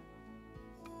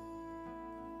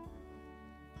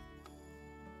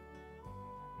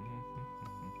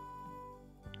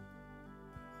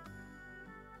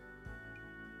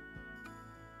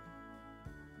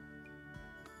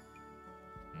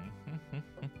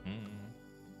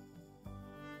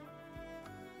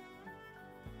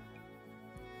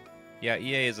 Yeah,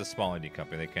 EA is a small indie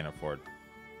company. They can't afford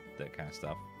that kind of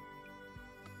stuff.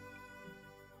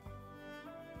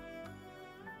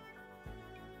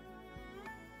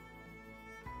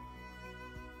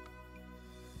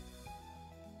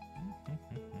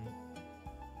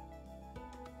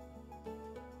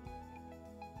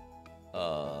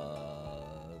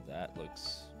 That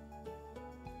looks...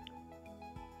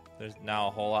 There's now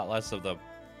a whole lot less of the...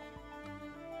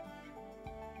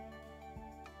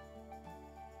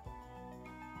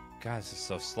 God, this is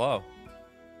so slow.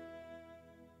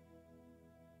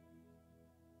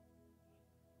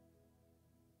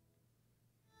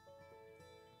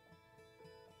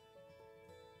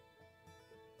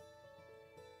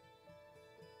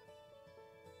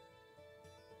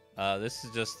 This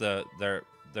is just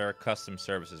their custom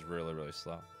service is really, really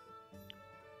slow.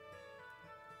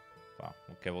 Wow.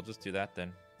 Okay, we'll just do that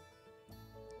then.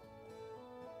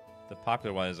 The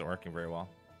popular one isn't working very well.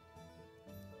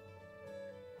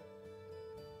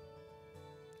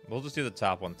 We'll just do the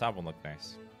top one. The top one looked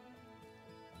nice.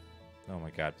 Oh my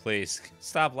god, please.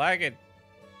 Stop lagging.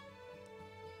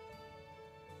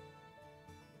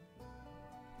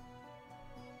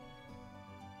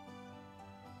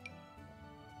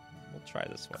 We'll try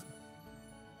this one.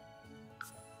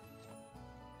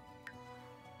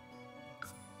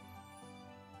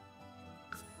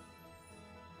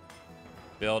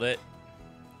 Build it.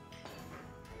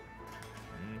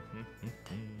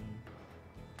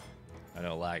 I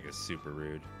know lag is super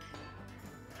rude.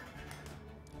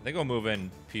 I think we'll move in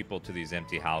people to these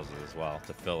empty houses as well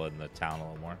to fill in the town a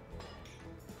little more.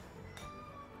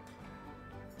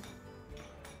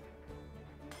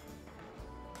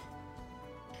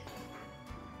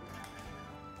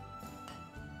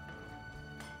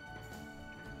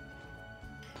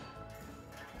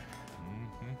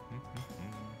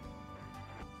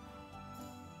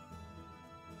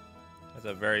 That's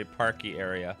a very parky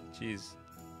area. Jeez.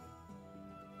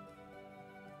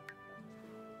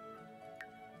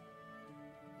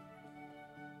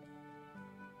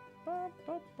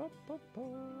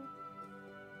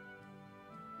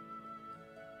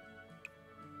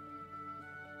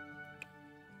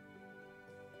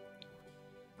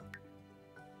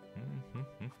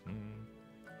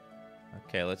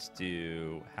 Okay, let's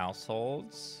do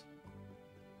households.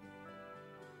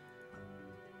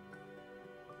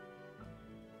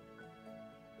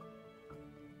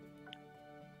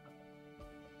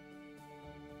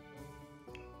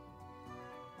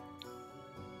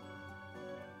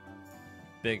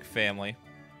 Big family.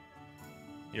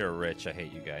 You're rich. I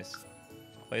hate you guys.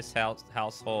 Place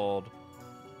household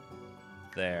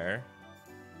there.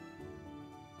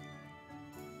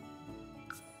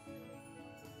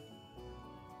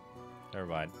 Never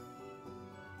mind.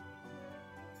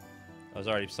 I was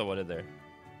already somewhat in there.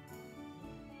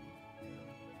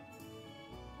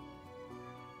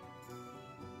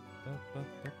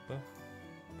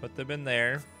 Put them in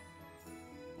there.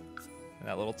 In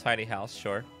that little tiny house,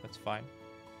 sure. That's fine.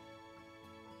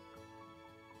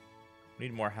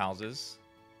 Need more houses.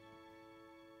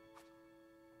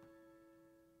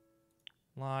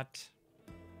 Lot.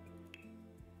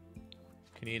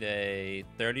 You need a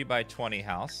 30 by 20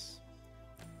 house.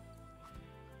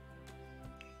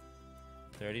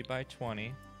 30 by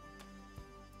 20.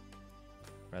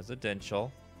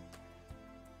 Residential.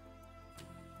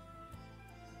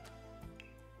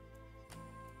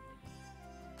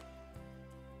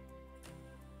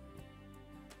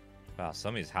 Wow, some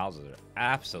of these houses are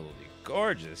absolutely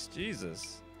gorgeous.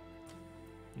 Jesus.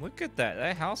 Look at that.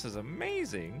 That house is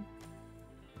amazing.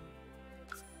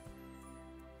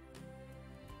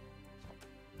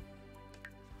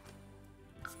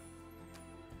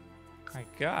 My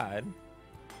God.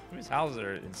 These houses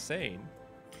are insane.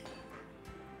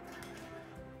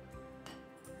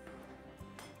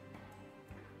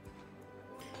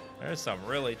 There's some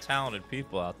really talented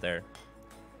people out there.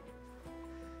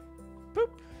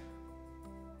 Boop.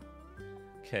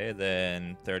 Okay,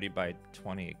 then 30 by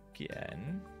 20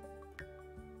 again.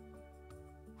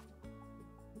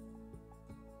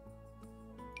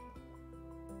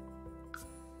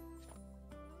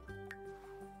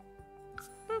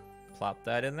 Boop. Plop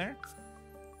that in there.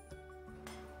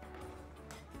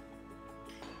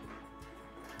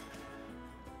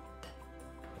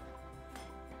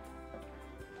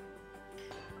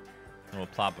 And we'll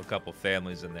plop a couple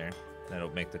families in there.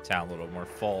 That'll make the town a little more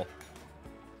full.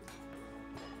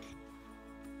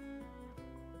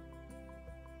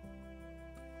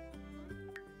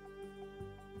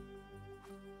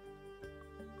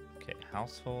 Okay,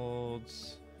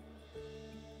 households.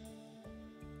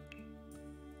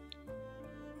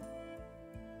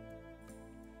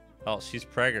 Oh, she's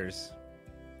preggers.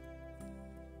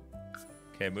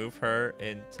 Okay, move her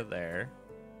into there.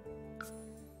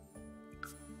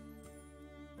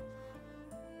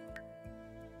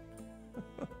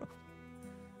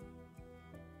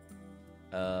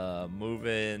 Move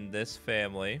in this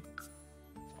family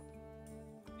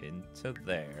into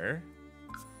there.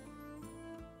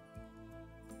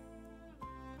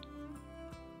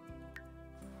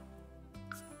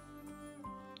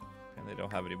 And they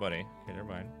don't have any money. Okay, never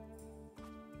mind.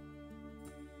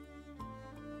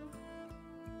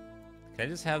 Can I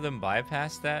just have them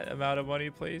bypass that amount of money,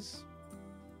 please?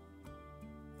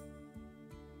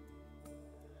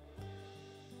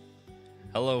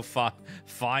 Hello,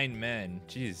 fine men.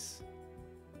 Jeez.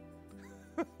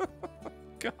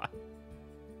 God.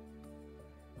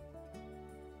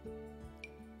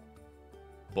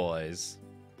 Boys.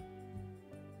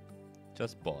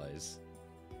 Just boys.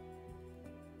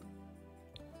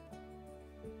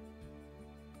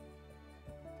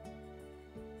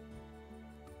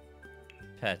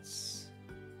 Pets.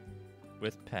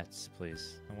 With pets,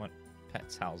 please. I want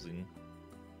pets housing.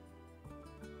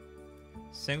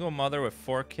 Single mother with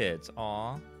 4 kids.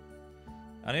 Aw.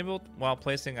 Unable while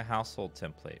placing a household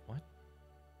template. What?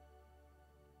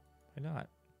 Why not?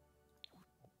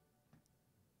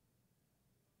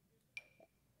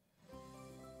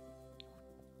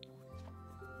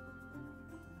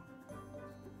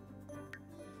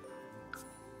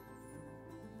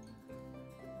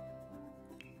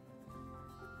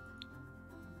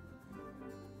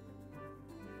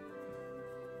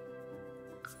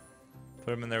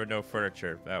 Put them in there with no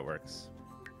furniture. That works.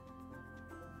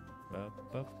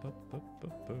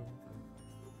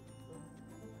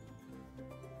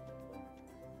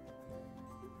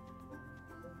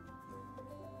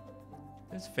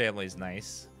 This family's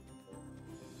nice.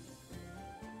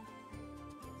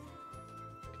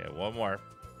 Okay, one more.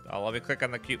 I'll let me click on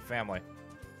the cute family.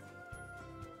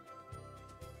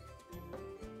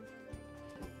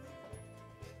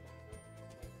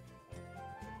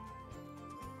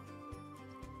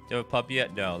 Do you have a puppy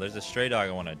yet? No, there's a stray dog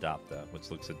I want to adopt though, which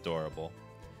looks adorable.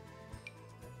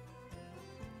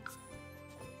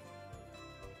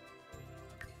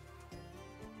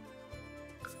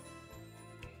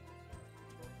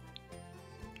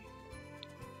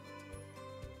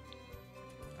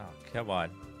 Oh, come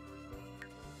on.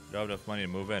 Don't have enough money to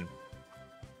move in.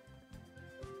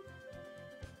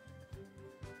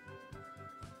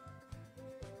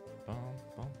 Bum,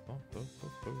 bum, bum, bum,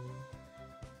 bum, bum.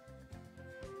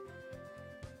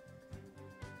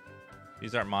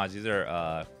 These aren't mods, these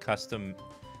are custom.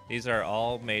 These are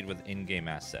all made with in-game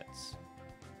assets.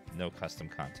 No custom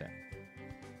content.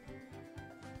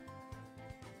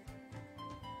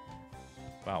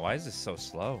 Wow, why is this so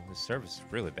slow? This service is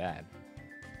really bad.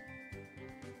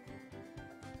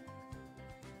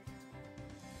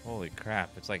 Holy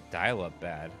crap, it's like dial-up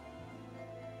bad.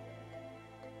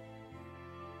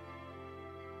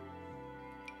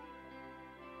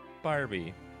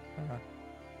 Barbie.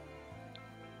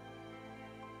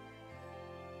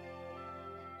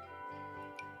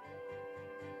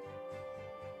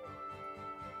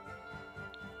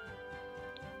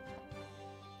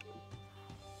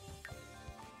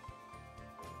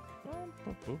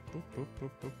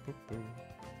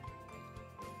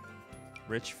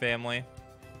 Rich family.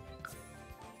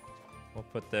 We'll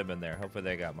put them in there. Hopefully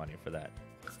they got money for that.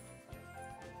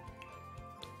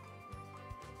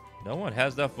 No one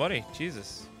has enough money.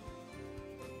 Jesus.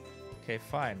 Okay,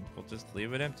 fine. We'll just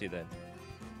leave it empty then.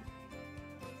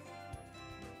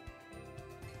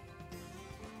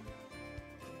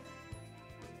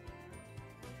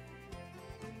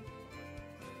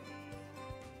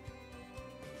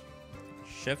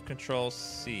 Shift Control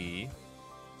C.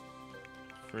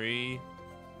 Free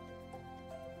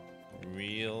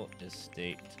real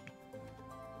estate.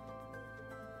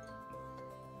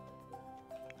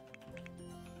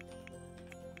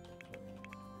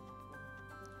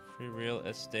 Free real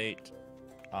estate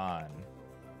on.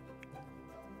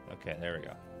 Okay, there we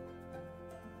go.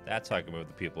 That's how I can move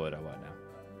the people that I want now.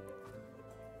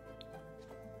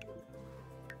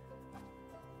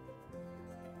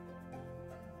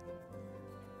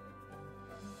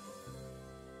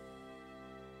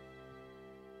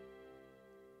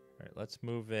 Alright, let's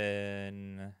move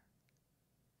in.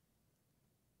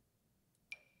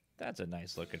 That's a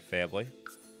nice looking family.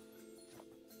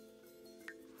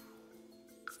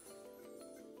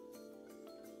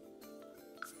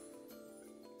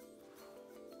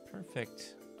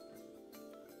 Perfect.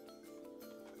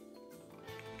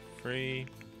 Free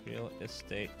real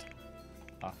estate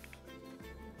off.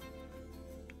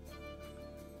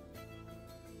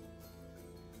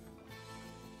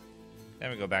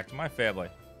 Then we go back to my family.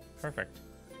 Perfect.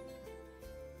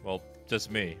 Well, just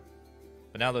me.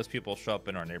 But now those people show up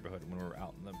in our neighborhood when we're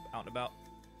out and about.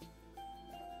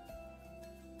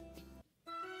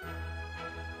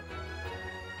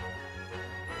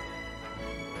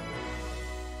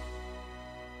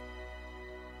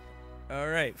 All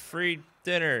right, free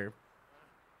dinner.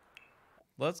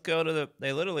 Let's go to the...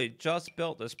 They literally just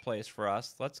built this place for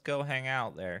us. Let's go hang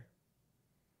out there.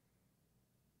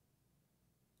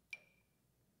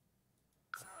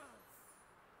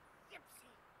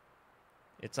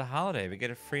 It's a holiday. We get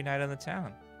a free night in the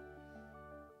town.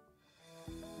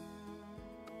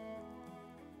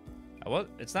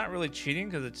 It's not really cheating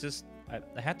because it's just... I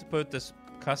had to put this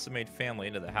custom-made family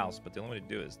into the house, but the only way to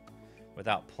do it is...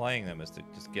 without playing them is to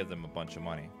just give them a bunch of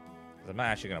money. Because I'm not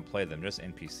actually going to play them, just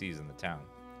NPCs in the town.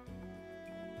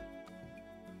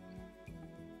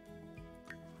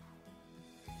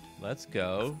 Let's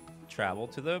go travel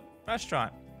to the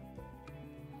restaurant.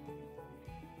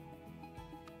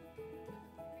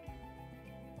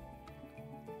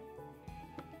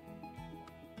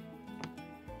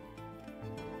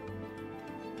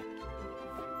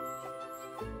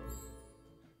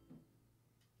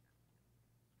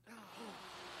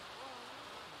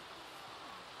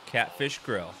 Catfish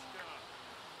Grill.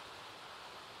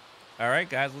 All right,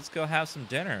 guys, let's go have some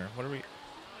dinner. What are we...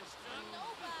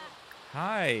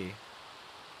 Hi.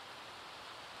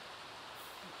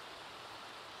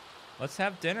 Let's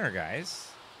have dinner,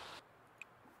 guys.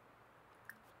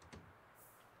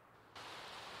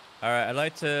 All right,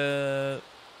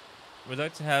 we'd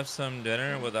like to have some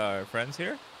dinner with our friends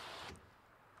here.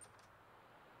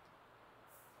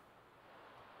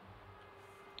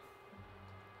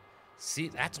 See,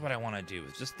 that's what I want to do.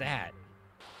 It's just that.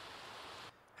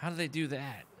 How do they do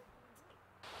that?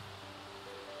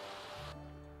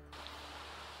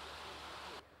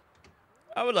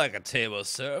 I would like a table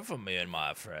served for me and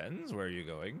my friends. Where are you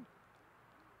going?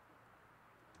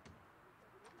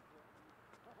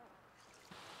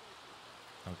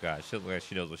 Oh gosh, she looks like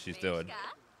she knows what she's doing.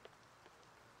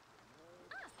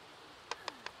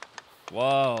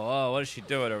 Whoa, whoa, what is she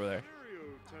doing over there?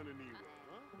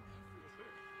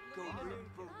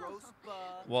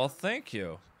 Well, thank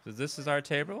you. So this is our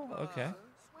table? Okay.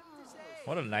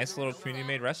 What a nice little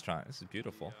community-made restaurant. This is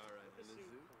beautiful.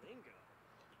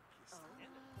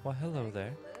 Well, hello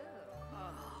there.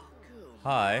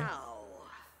 Hi.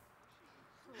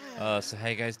 So how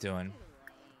you guys doing?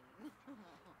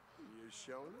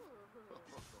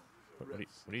 What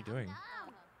are you doing?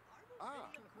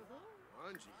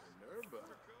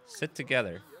 Sit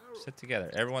together. Sit together.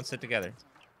 Everyone sit together.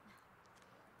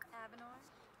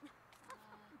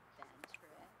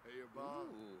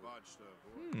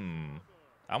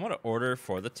 I want to order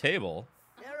for the table.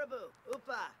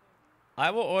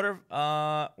 I will order.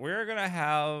 We're gonna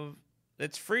have.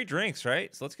 It's free drinks,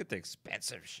 right? So let's get the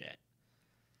expensive shit.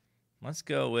 Let's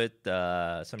go with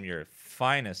some of your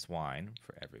finest wine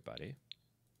for everybody.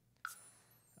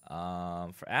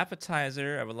 For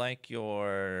appetizer, I would like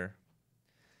your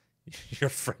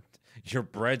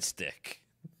breadstick.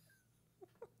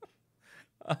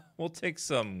 We'll take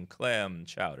some clam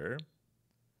chowder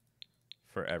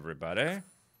for everybody.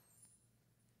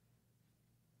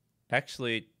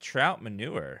 Actually, trout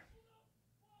manure.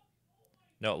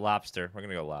 No, lobster. We're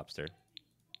gonna go lobster.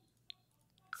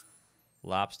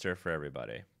 Lobster for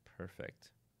everybody. Perfect.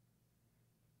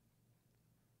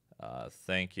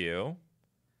 Thank you.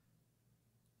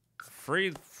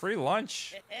 Free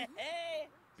lunch.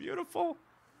 Beautiful.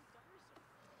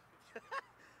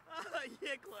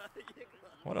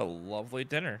 What a lovely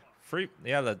dinner. Free.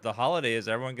 Yeah, the holiday is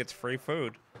everyone gets free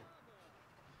food.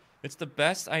 It's the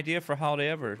best idea for holiday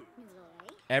ever.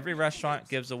 Every restaurant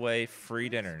gives away free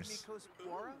dinners.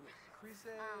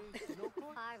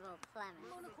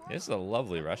 This is a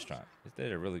lovely restaurant. They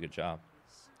did a really good job.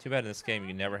 Too bad in this game you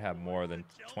can never have more than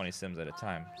 20 sims at a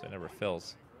time, so it never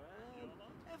fills.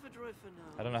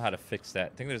 I don't know how to fix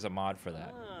that. I think there's a mod for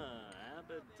that.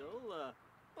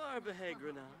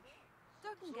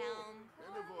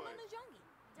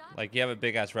 Like, you have a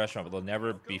big ass restaurant, but they'll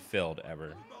never be filled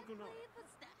ever.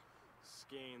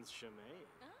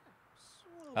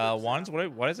 Wands,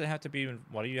 why does it have to be?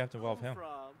 Why do you have to involve him?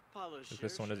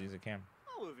 Because someone doesn't use a camera.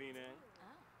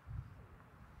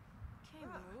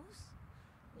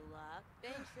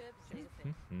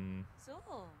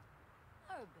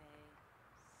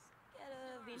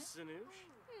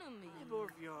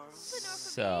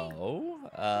 So,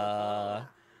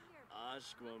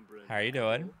 how are you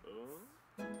doing?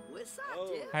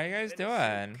 How you guys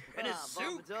doing?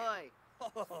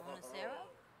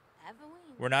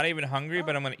 We're not even hungry,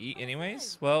 but I'm gonna eat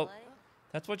anyways. Well,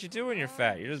 that's what you do when you're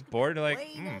fat. You're just bored. You're like,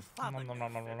 nom, nom, nom,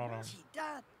 nom, nom, nom.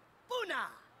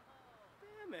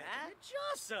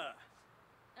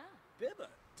 Biba,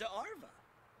 de Arva.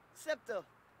 Septo,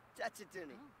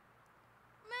 Tachatuni.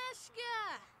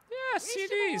 Yeah,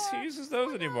 CDs. Who uses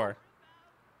those anymore?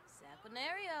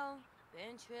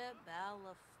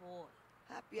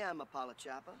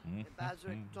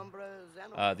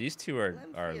 These two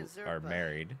are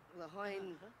married.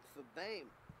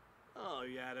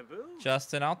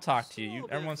 Justin, I'll talk to you.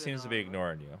 Everyone seems to be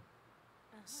ignoring you.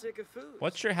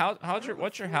 What's your house?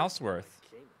 What's your house worth?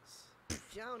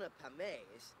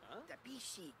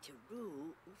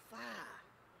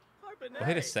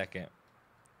 Wait a second.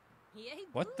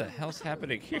 What the hell's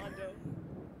happening here?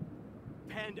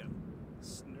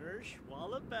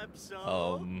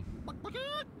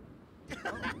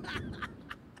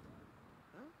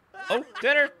 Oh,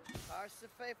 dinner!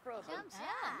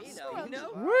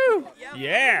 Woo!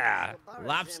 Yeah!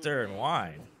 Lobster and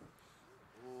wine.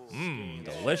 Mmm,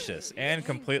 delicious and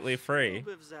completely free.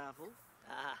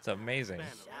 It's amazing.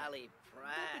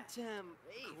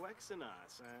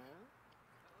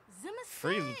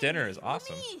 Free dinner is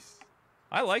awesome.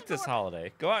 I like this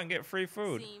holiday. Go out and get free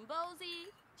food.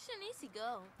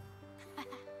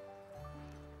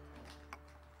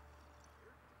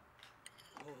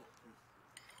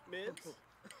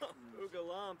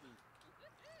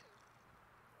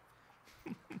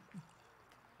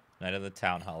 Night of the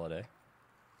town holiday.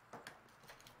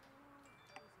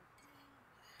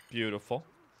 Beautiful.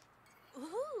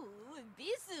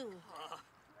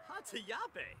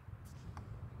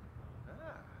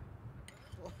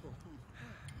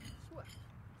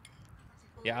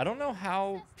 Yeah, I don't know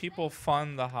how people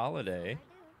fund the holiday.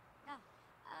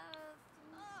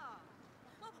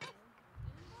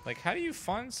 Like, how do you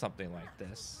fund something like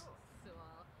this?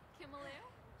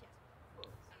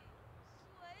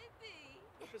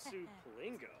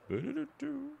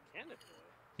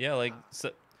 Yeah, like,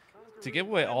 so, to give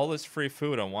away all this free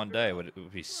food on one day it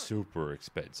would be super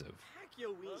expensive.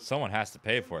 Someone has to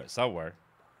pay for it somewhere.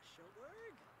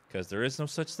 Because there is no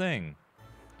such thing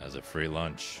as a free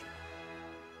lunch.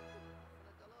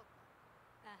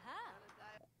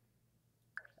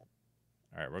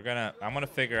 All right, I'm gonna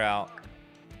figure out.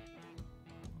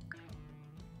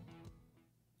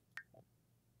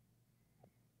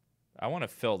 I want to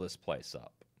fill this place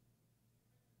up.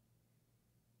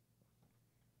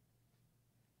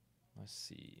 Let's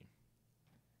see.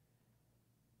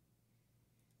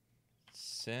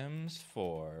 Sims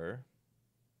 4.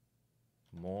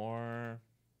 More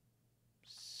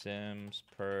Sims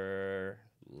per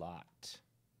lot.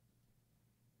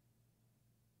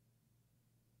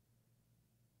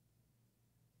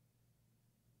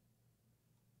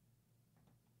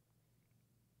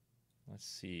 Let's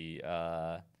see.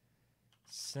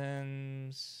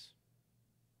 Sims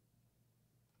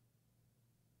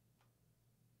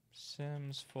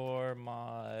 4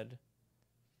 mod.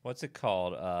 What's it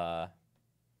called?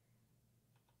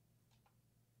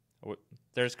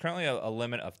 There's currently a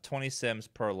limit of 20 Sims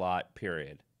per lot,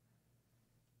 period.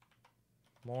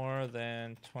 More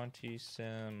than 20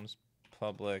 Sims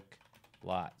public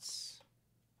lots.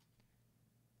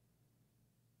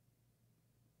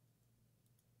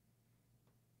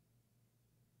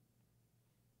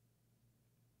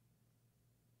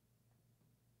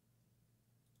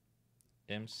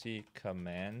 MC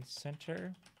Command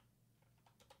Center.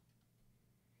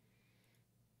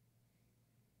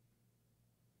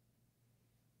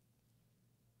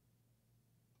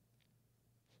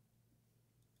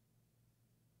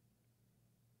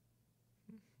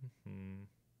 Hmm.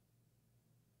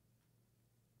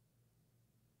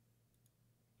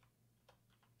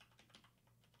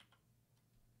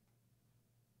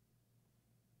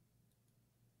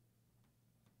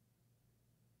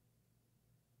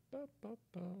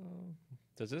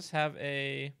 Does this have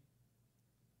a...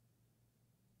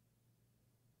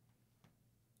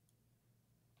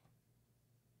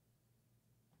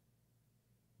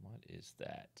 What is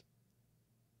that?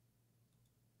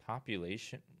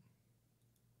 Population?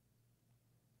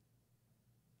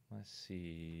 Let's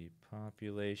see.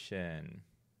 Population.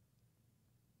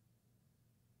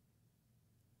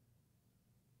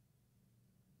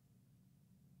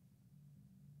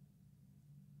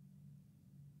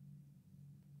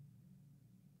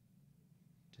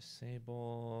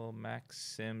 Disable max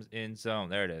sims in zone.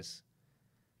 There it is.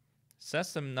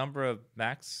 Sets the number of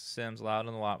max sims allowed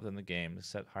on the lot within the game,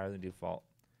 set higher than default.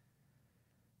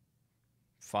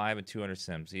 5 and 200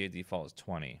 sims. The default is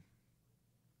 20.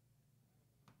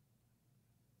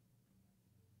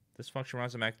 This function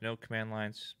runs on Mac. No command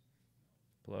lines.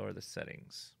 Below are the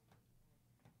settings.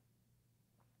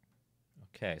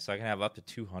 Okay, so I can have up to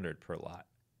 200 per lot.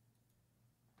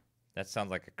 That sounds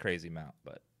like a crazy amount,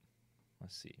 but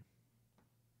let's see.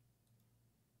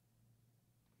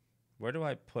 Where do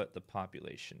I put the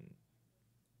population?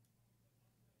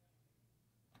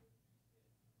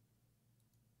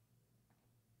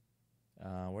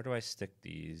 Where do I stick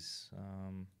these?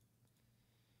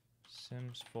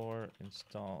 Sims 4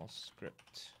 install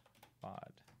script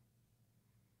mod.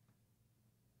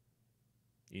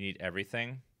 You need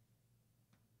everything?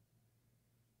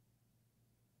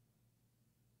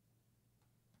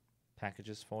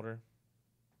 Packages folder.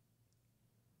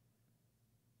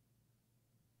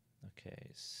 Okay,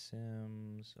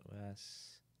 Sims,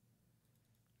 OS,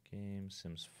 game,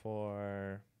 Sims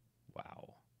 4.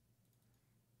 Wow.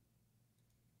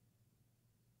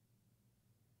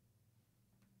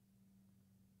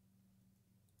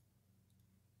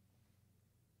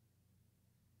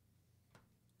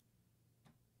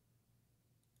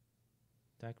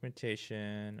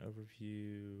 Documentation,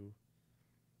 overview.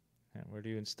 And where do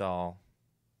you install?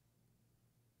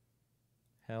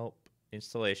 Help,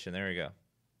 installation. There we go.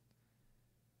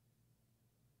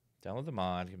 Download the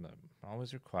mod.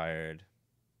 Always required.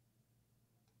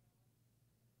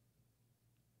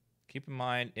 Keep in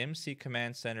mind, MC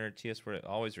Command Center, TS4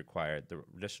 always required. The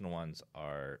additional ones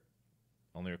are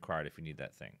only required if you need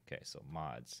that thing. Okay, so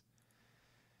mods.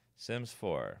 Sims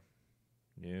 4.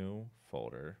 New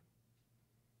folder.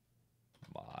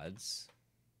 Mods.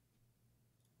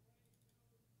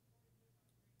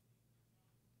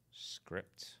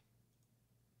 Script.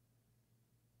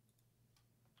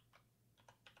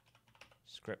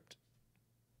 Script.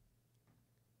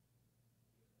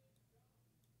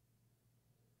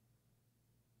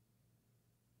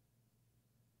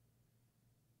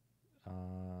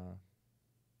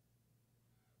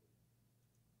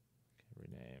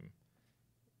 Rename.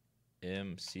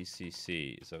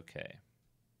 MCCC is okay.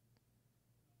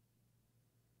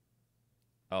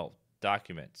 Oh,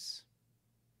 documents.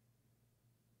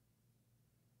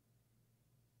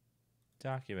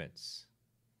 Documents.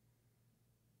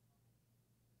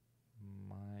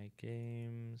 My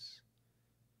games.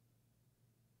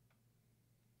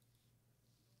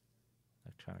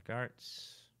 Electronic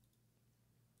Arts.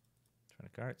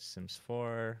 Electronic Arts, Sims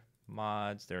 4,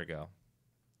 mods. There we go.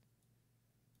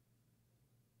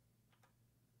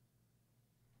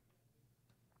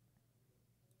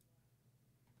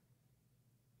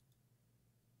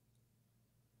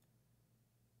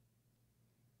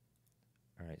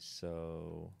 All right,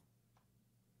 so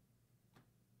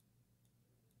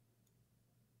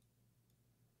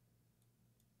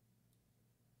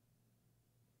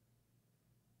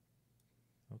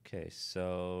okay,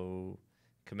 so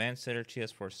Command Center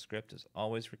TS4 script is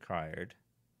always required,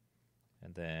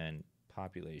 and then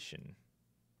population.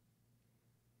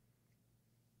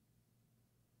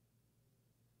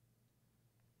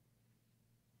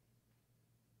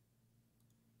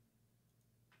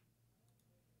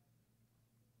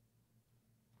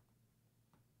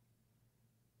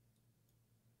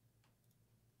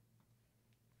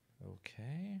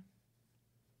 Okay.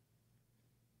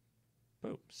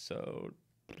 Boom. So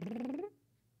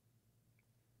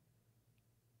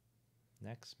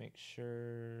next, make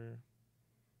sure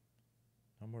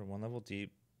no more than 1 level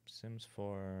deep. Sims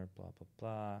 4, blah, blah,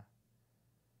 blah.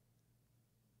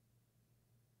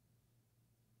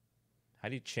 How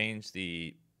do you change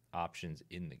the options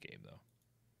in the game, though?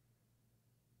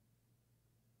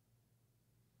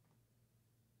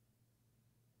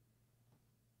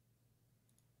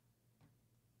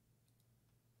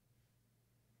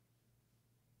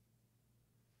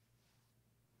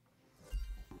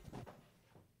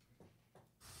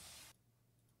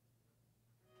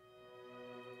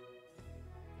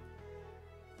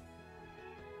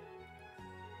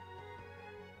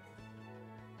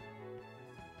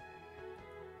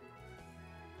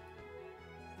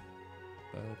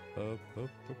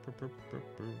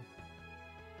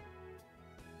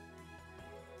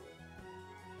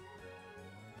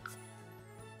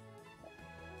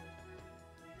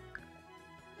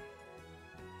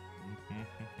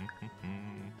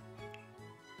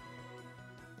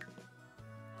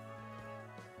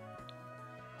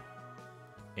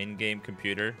 In-game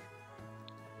computer.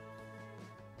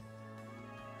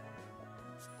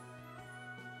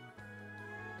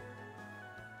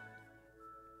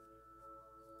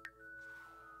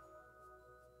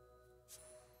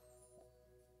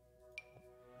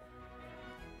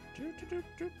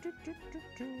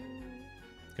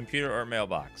 Computer or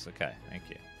mailbox. Okay, thank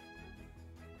you.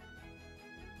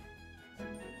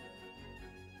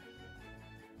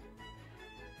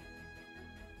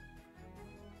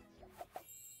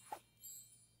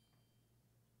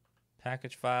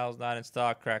 Package files not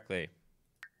installed correctly.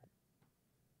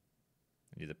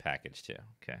 I need the package too.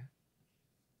 Okay.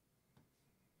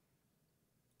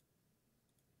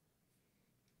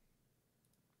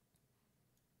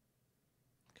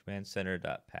 Command center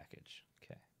dot package.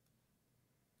 Okay.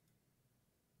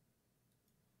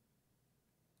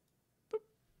 Boop.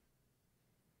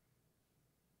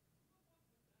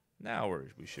 Now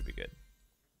we should be good.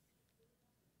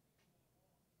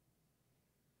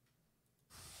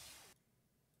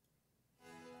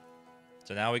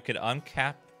 So now we could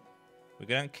uncap. We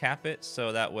could uncap it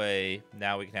so that way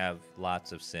now we can have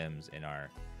lots of Sims in our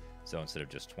zone instead of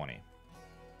just 20.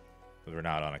 But we're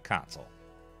not on a console.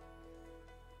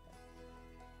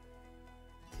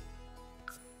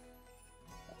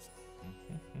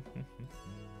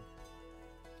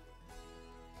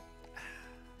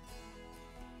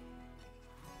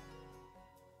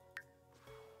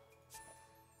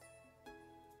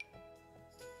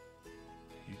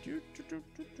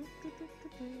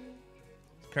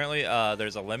 Currently,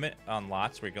 there's a limit on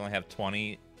lots where you can only have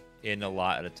 20 in a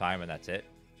lot at a time, and that's it.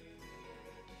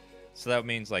 So that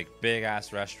means like big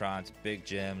ass restaurants, big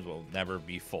gyms will never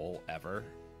be full ever.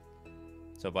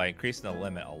 So by increasing the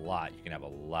limit a lot, you can have a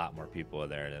lot more people in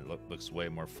there, and it looks way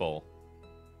more full.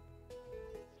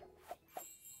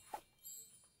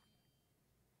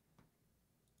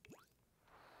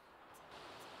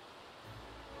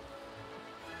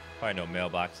 Probably no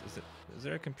mailbox. Is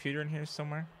there a computer in here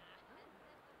somewhere?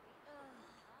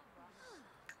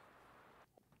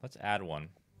 Let's add one.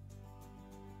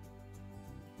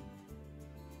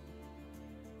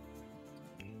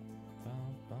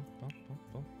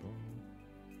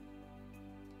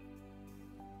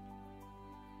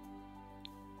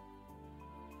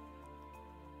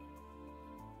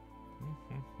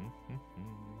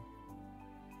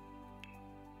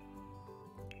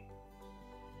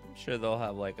 I'm sure they'll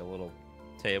have like a little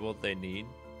table they need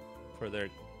for their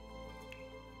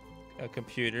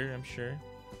computer, I'm sure.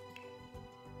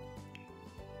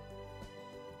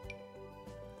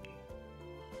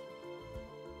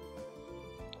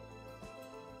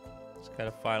 Just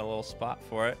gotta find a little spot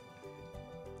for it.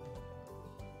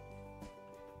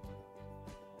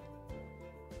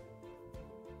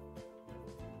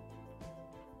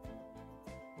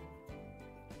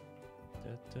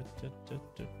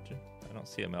 I don't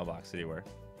see a mailbox anywhere.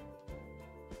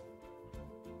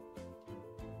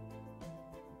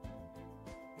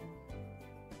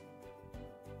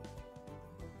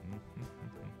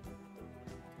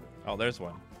 Oh, there's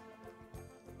one.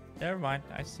 Never mind,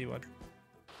 I see one.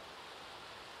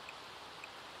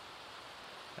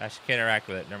 I actually can't interact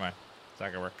with it. Never mind. It's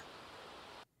not gonna work.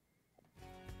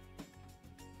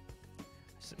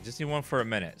 Just need one for a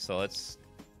minute, so let's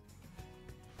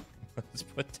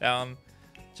put down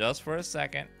just for a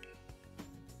second.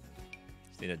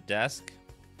 Just need a desk,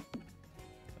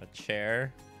 a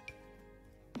chair,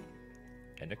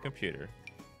 and a computer.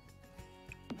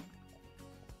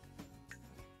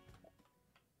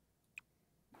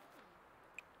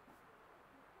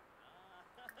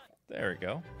 There we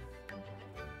go.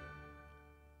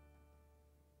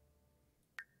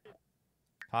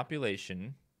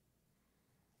 Population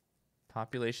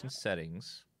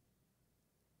settings.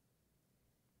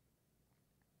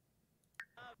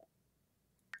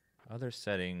 Other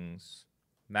settings,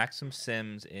 Maximum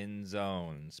Sims in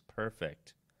zones.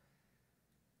 Perfect.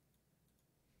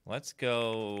 Let's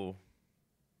go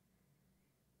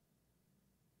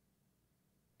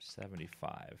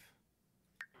 75.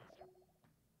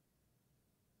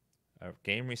 A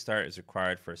game restart is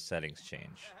required for a settings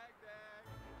change.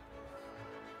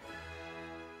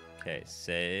 Okay,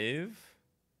 save.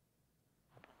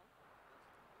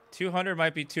 200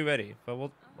 might be too many, but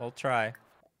we'll try.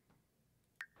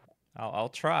 I'll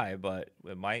try, but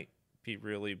it might be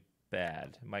really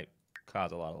bad. It might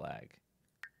cause a lot of lag.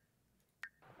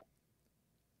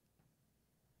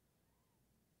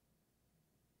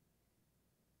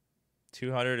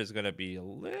 $200 is gonna be a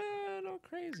little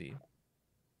crazy.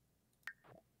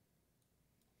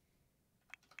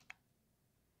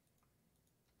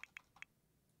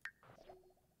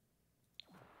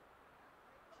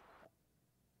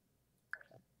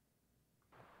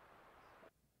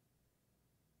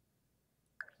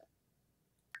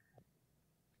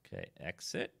 Okay,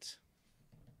 exit.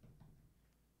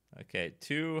 Okay,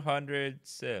 200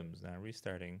 Sims. Now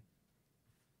restarting.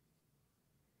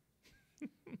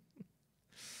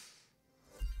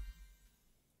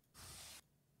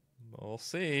 We'll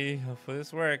see. Hopefully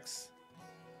this works.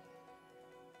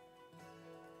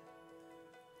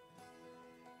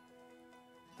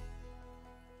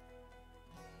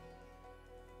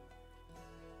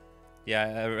 Yeah,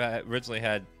 I originally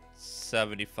had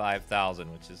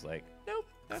 75,000, which is like, nope,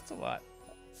 that's a lot.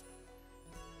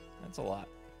 That's a lot.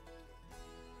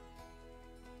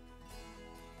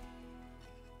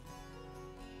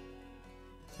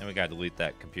 And we gotta delete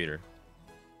that computer.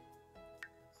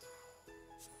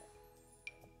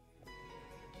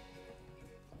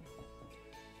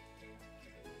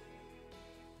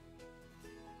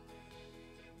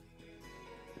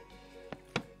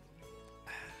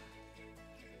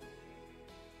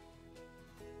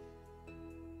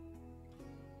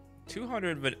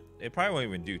 $200, but it probably won't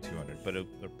even do 200, but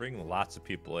it'll bring lots of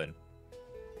people in.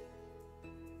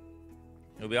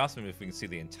 It'll be awesome if we can see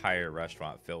the entire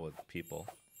restaurant filled with people.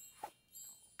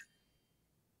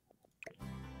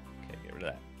 Okay, get rid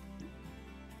of that.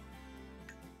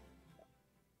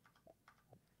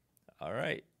 All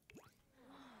right.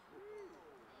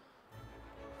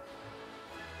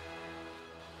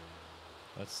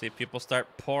 Let's see if people start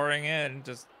pouring in.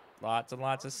 Just lots and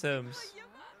lots of Sims.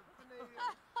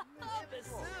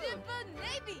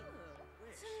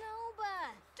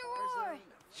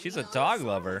 She's a dog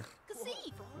lover.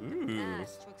 Ooh.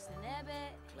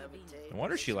 No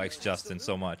wonder she likes Justin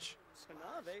so much.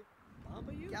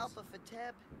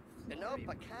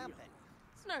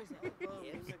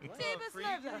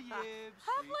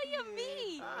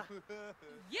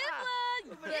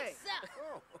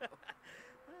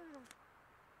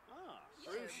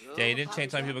 Yeah, you didn't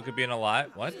change how many people could be in a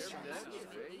lot. What?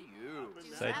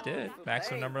 So I did.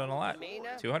 Maximum number in a lot.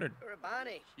 200.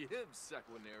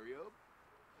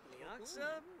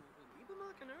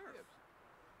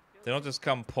 They don't just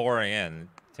come pouring in.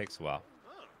 It takes a while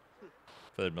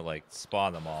for them to like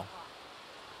spawn them all.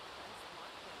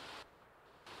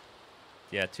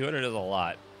 Yeah, 200 is a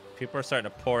lot. People are starting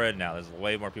to pour in now. There's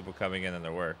way more people coming in than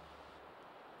there were.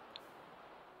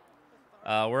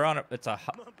 We're on a, it's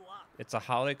a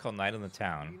holiday called Night in the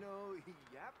Town.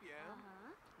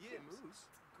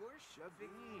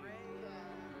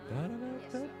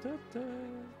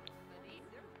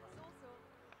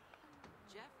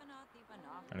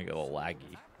 Trying to get a little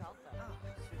laggy.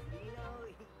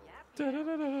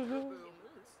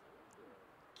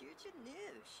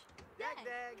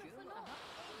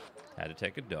 Had to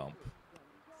take a dump.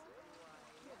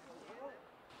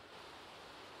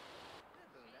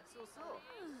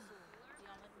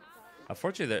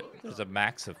 Unfortunately, there's a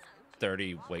max of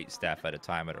 30 wait staff at a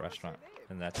time at a restaurant,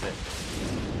 and that's it.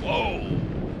 Whoa!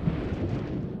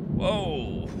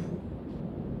 Whoa!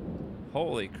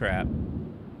 Holy crap.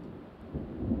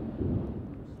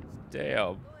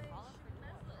 Damn.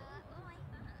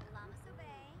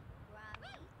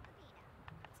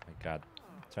 My God.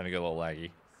 I'm trying to get a little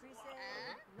laggy.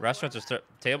 Restaurants are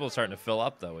tables are starting to fill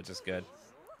up though, which is good.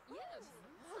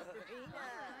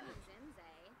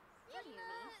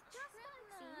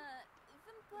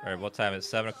 Alright, what time is it?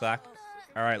 7 o'clock?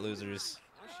 Alright, losers.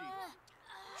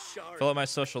 Fill up my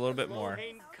social a little bit more.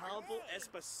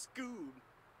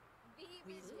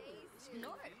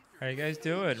 How you guys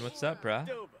doing? What's up, bruh?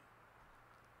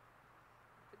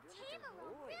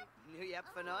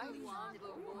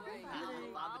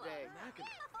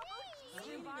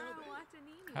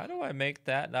 How do I make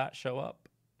that not show up?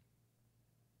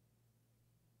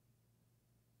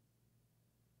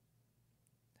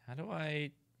 How do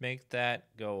I make that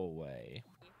go away?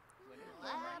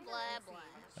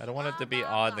 I don't want it to be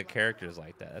odd the characters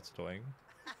like that. That's annoying.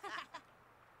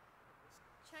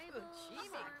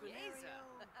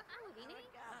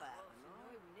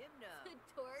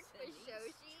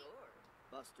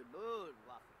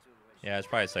 Yeah, it's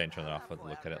probably saying turn it off. We'll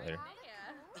look at it later.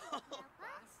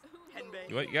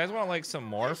 You guys want like some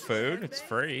more food? It's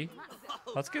free.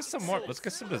 Let's get some more. Let's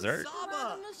get some dessert.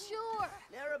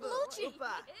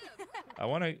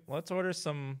 Let's order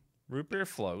some root beer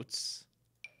floats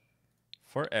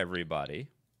for everybody.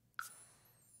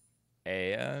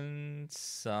 And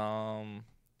some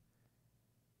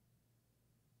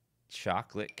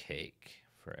chocolate cake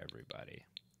for everybody.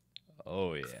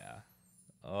 Oh yeah.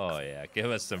 Oh yeah. Give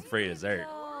us some free dessert.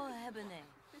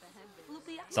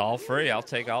 It's all free. I'll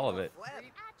take all of it.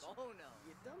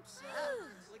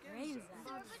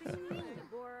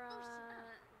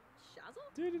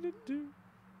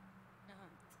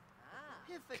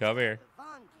 Come here.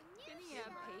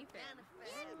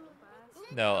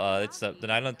 No, it's the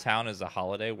night on town is a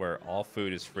holiday where all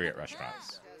food is free at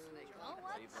restaurants.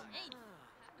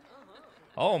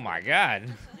 Oh my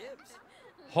god.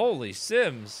 Holy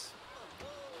Sims.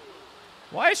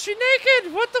 Why is she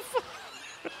naked? What the fuck?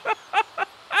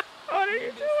 What are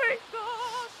you doing?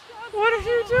 What are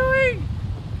you doing?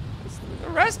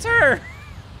 Arrest her.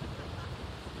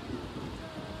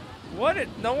 What?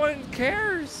 No one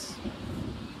cares.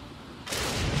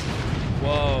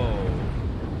 Whoa.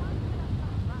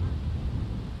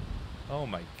 Oh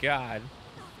my god.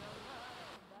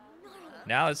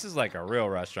 Now this is like a real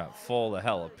restaurant full of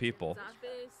hell of people.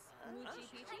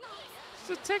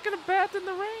 Just taking a bath in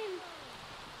the rain.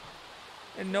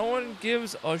 And no one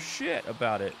gives a shit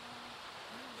about it.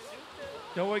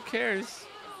 No one cares.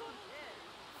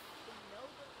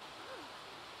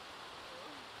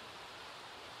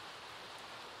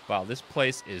 Wow, this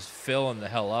place is filling the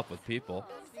hell up with people.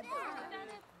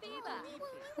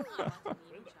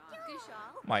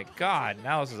 My god,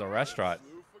 now this is a restaurant.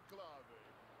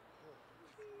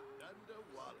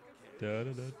 Da,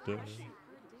 da, da, da.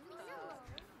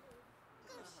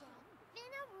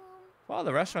 Wow,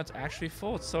 the restaurant's actually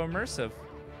full. It's so immersive.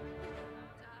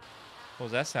 What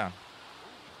was that sound?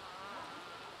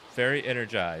 Very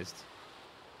energized.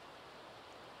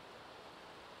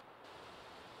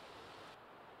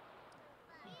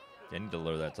 I need to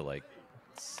lower that to like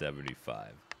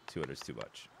 75. 200 is too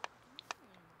much.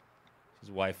 This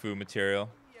is waifu material,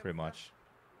 pretty much.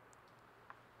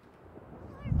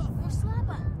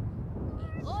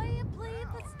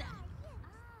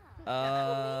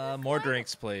 More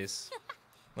drinks, please.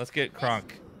 Let's get crunk.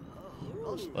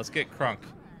 Let's get crunk.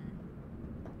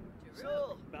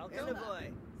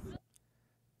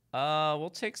 We'll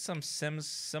take some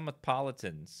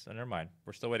Simapolitans. Oh, never mind.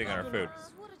 We're still waiting on our food.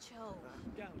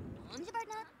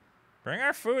 Bring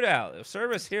our food out. The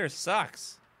service here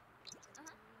sucks.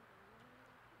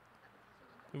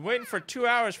 We're waiting for 2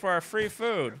 hours for our free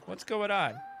food. What's going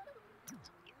on?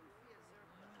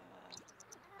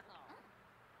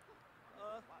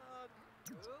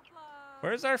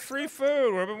 Where's our free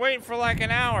food? We've been waiting for like an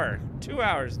hour. 2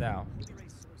 hours now.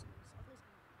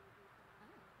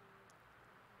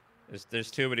 There's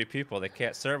too many people. They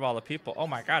can't serve all the people. Oh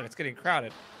my god, it's getting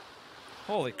crowded.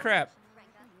 Holy crap.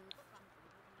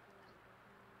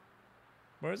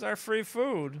 Where's our free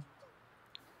food?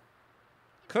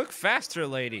 Cook faster,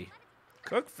 lady.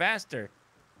 Cook faster.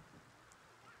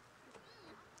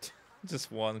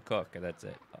 Just one cook, and that's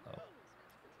it. Uh-oh.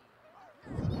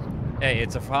 Hey,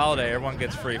 it's a holiday. Everyone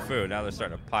gets free food. Now they're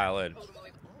starting to pile in.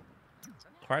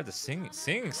 Acquired the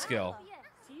singing skill.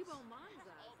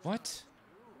 What?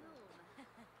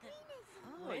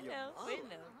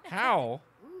 How?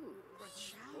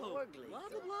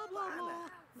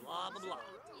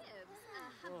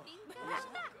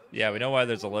 Yeah, we know why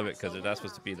there's a limit, because there's not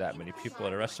supposed to be that many people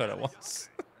at a restaurant at once.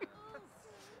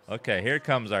 Okay, here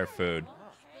comes our food.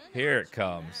 Here it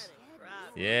comes.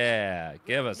 Yeah,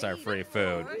 give us our free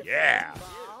food. Yeah.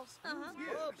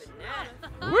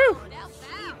 Woo!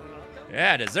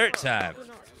 Yeah, dessert time.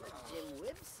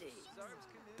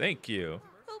 Thank you.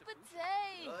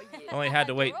 Only had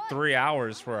to wait 3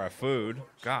 hours for our food.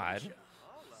 God.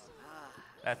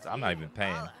 I'm not even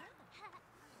paying.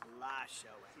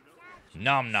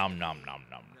 Nom nom nom nom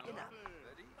nom.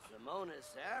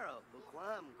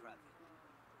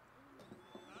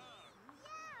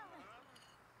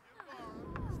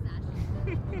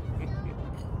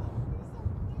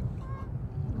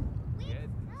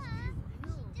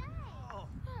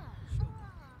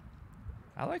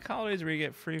 I like holidays where you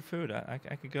get free food. I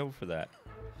could go for that.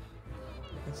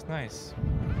 It's nice.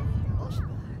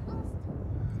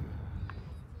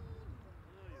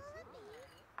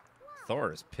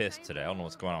 Thor is pissed today. I don't know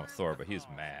what's going on with Thor, but he's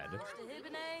mad.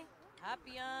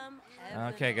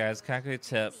 Okay, guys, calculate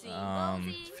tip.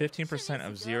 15%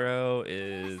 of 0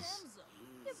 is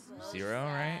 0,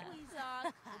 right?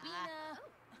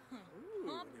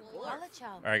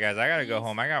 All right, guys, I gotta go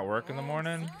home. I got work in the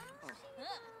morning.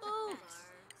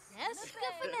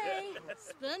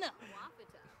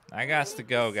 I got to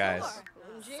go, guys.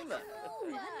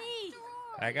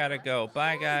 I gotta go.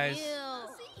 Bye, guys.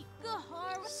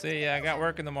 See ya. I got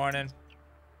work in the morning.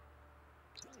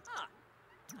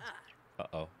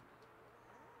 Uh-oh.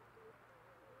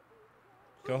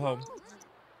 Go home.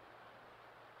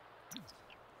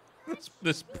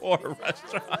 This poor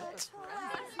restaurant.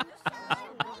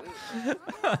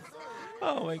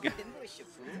 Oh my god.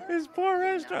 This poor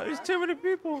restaurant. There's too many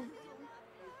people.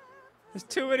 There's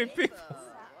too many people.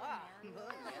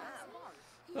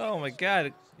 Oh my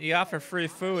god. You offer free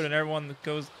food and everyone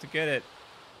goes to get it.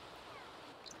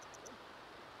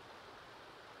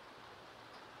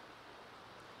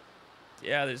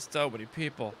 Yeah, there's so many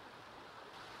people.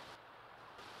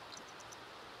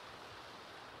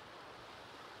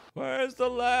 Where's the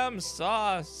lamb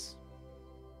sauce?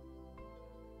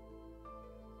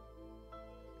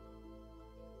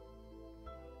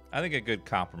 I think a good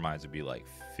compromise would be like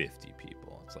 50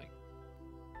 people. It's like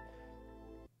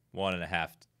 1.5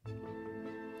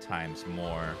 times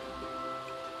more.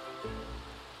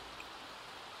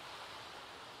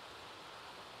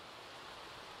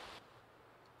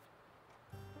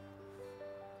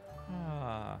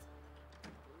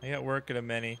 I got work in a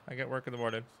mini. I got work in the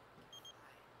morning.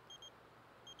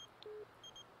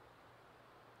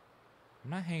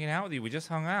 I'm not hanging out with you. We just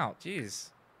hung out.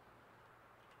 Jeez.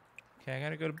 Okay, I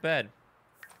gotta go to bed.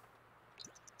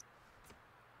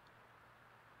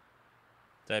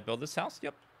 Did I build this house?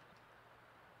 Yep.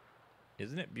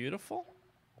 Isn't it beautiful?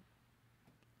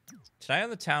 Tonight on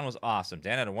the town was awesome.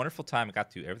 Dan had a wonderful time and got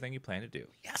to do everything you planned to do.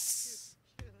 Yes!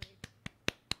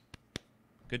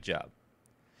 Good job.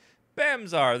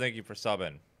 Bamzar, thank you for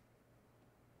subbing.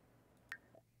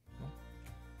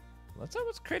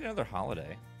 Let's create another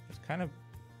holiday. It's kind of...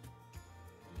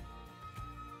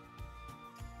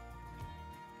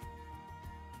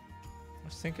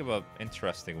 Let's think of an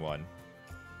interesting one.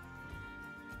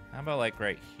 How about like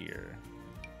right here?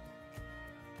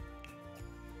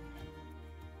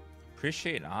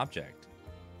 Appreciate an object.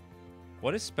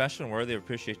 What is special and worthy of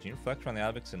appreciation? You reflect on the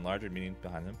objects and larger meaning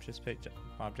behind them. Participate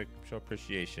object, show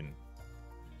appreciation.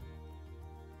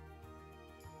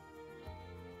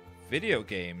 Video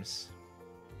games.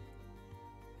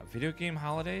 A video game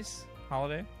holiday?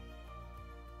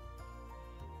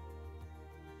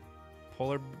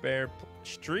 Polar bear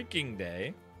streaking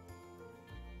day.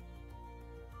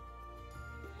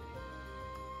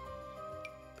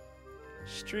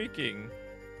 Streaking.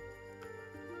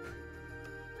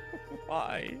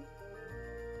 Why?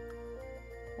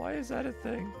 Why is that a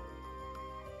thing?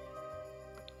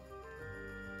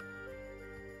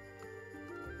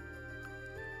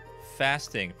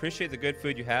 Fasting. Appreciate the good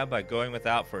food you have by going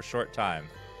without for a short time.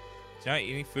 Do not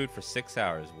eat any food for 6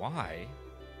 hours. Why?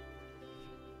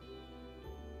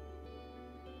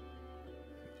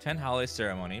 10 holiday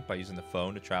ceremony by using the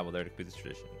phone to travel there to complete this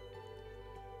tradition.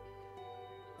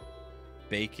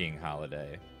 Baking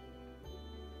holiday.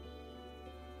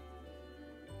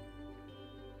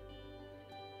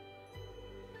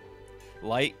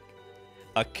 Light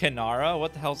a Kinara?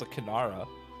 What the hell's a Kinara?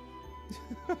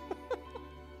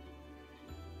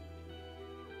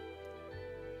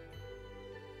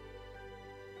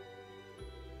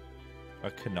 A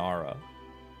Kinara.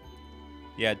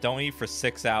 Yeah, don't eat for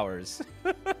 6 hours.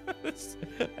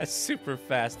 That's super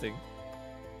fasting.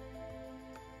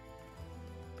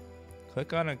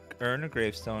 Click on earn a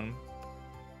gravestone.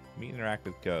 Meet and interact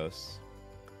with ghosts.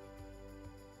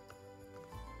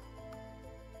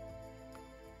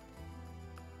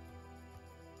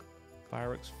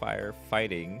 Fireworks, fire,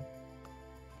 fighting.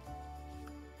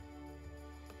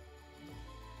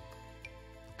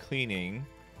 Cleaning.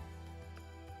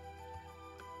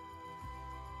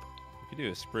 We could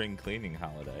do a spring cleaning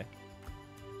holiday.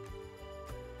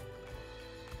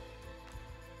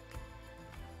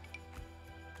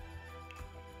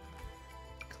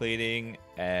 Cleaning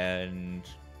and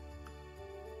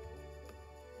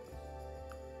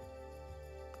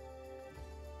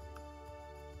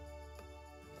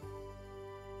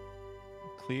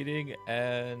cleaning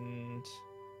and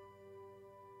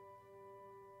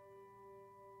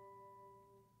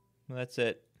that's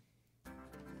it.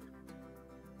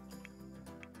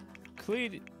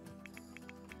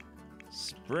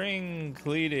 Spring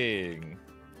cleaning.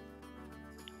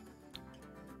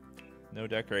 No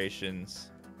decorations.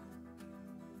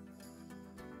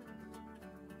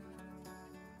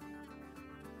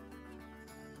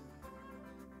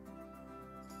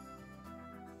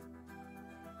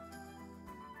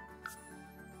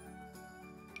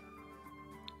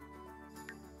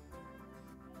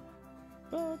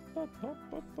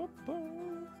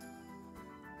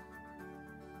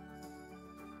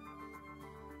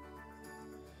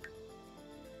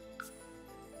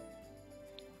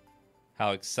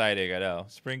 How exciting, I know.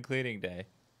 Spring cleaning day.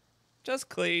 Just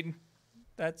clean.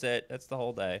 That's it. That's the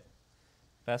whole day.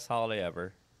 Best holiday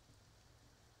ever.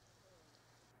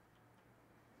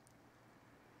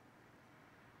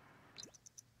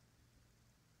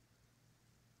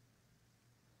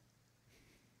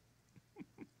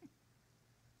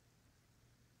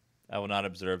 I will not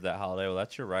observe that holiday. Well,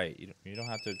 that's your right. You don't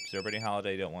have to observe any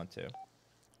holiday you don't want to.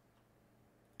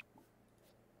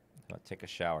 I'll take a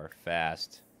shower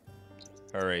fast.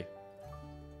 Hurry.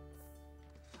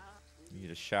 You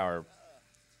need a shower.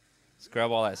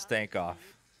 Scrub all that stank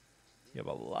off. You have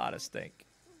a lot of stink.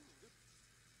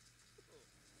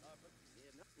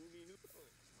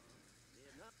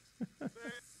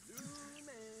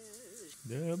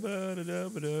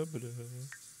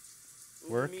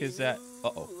 Work is at...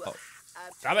 Uh-oh. Oh.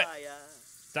 Stop it.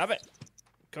 Stop it.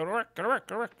 Go to work. Go to work.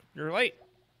 Go to work. You're late.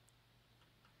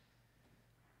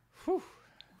 Whew.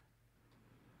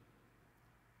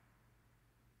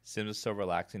 Sims is so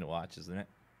relaxing to watch, isn't it?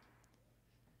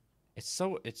 It's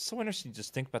so interesting to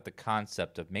just think about the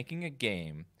concept of making a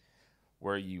game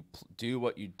where you do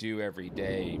what you do every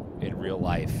day in real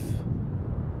life.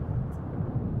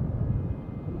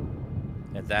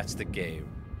 And that's the game.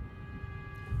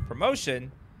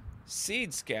 Promotion?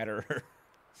 Seed scatterer.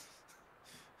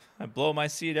 I blow my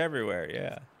seed everywhere.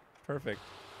 Yeah. Perfect.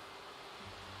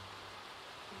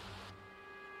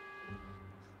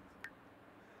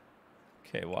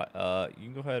 Okay, you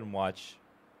can go ahead and watch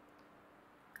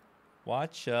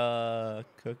Politisim.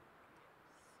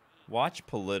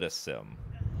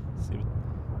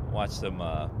 Watch some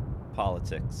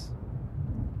politics.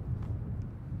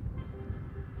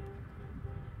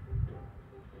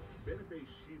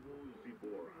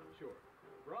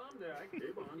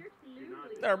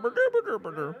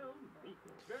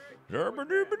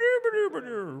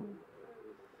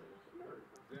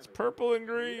 It's purple and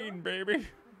green, baby.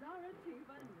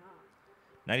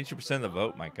 92% of the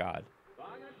vote, my God.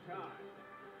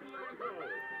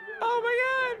 Oh my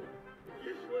God!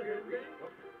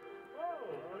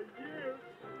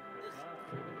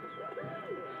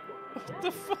 What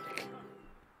the fuck?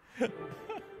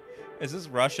 Is this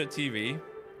Russia TV?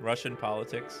 Russian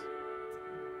politics?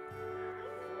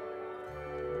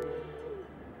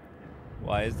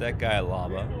 Why is that guy a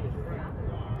llama?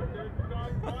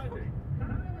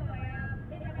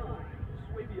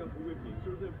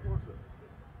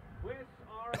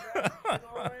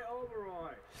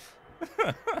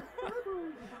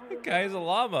 That guy's a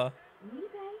llama.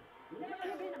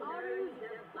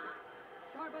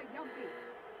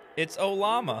 It's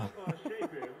Olama.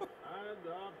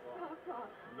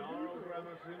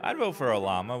 I'd vote for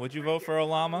Olama. Would you vote for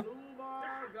Olama?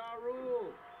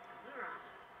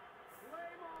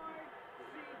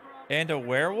 And a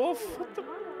werewolf? What the...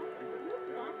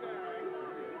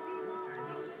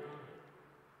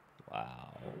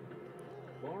 Wow.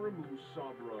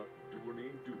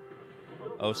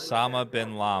 Osama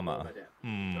bin Lama.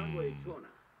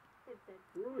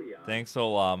 Thanks,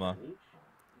 Olama.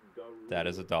 That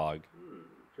is a dog.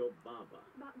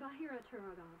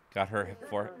 Got her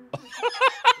for...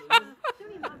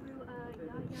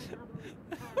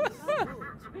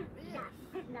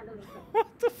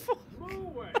 What the fuck?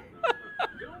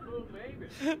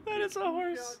 That is a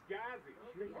horse.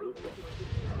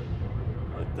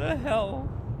 What the hell?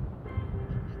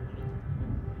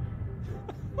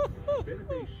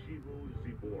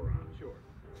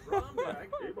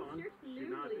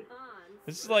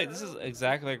 This is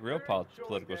exactly like real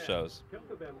political shows.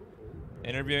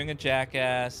 Interviewing a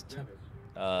jackass,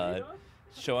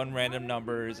 showing random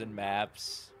numbers and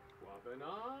maps,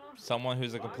 someone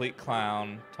who's a complete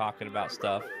clown talking about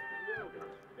stuff.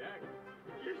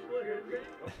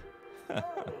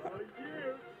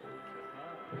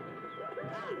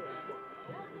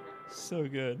 So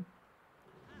good.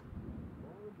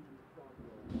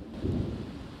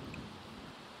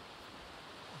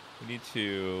 We need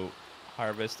to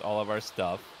harvest all of our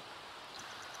stuff.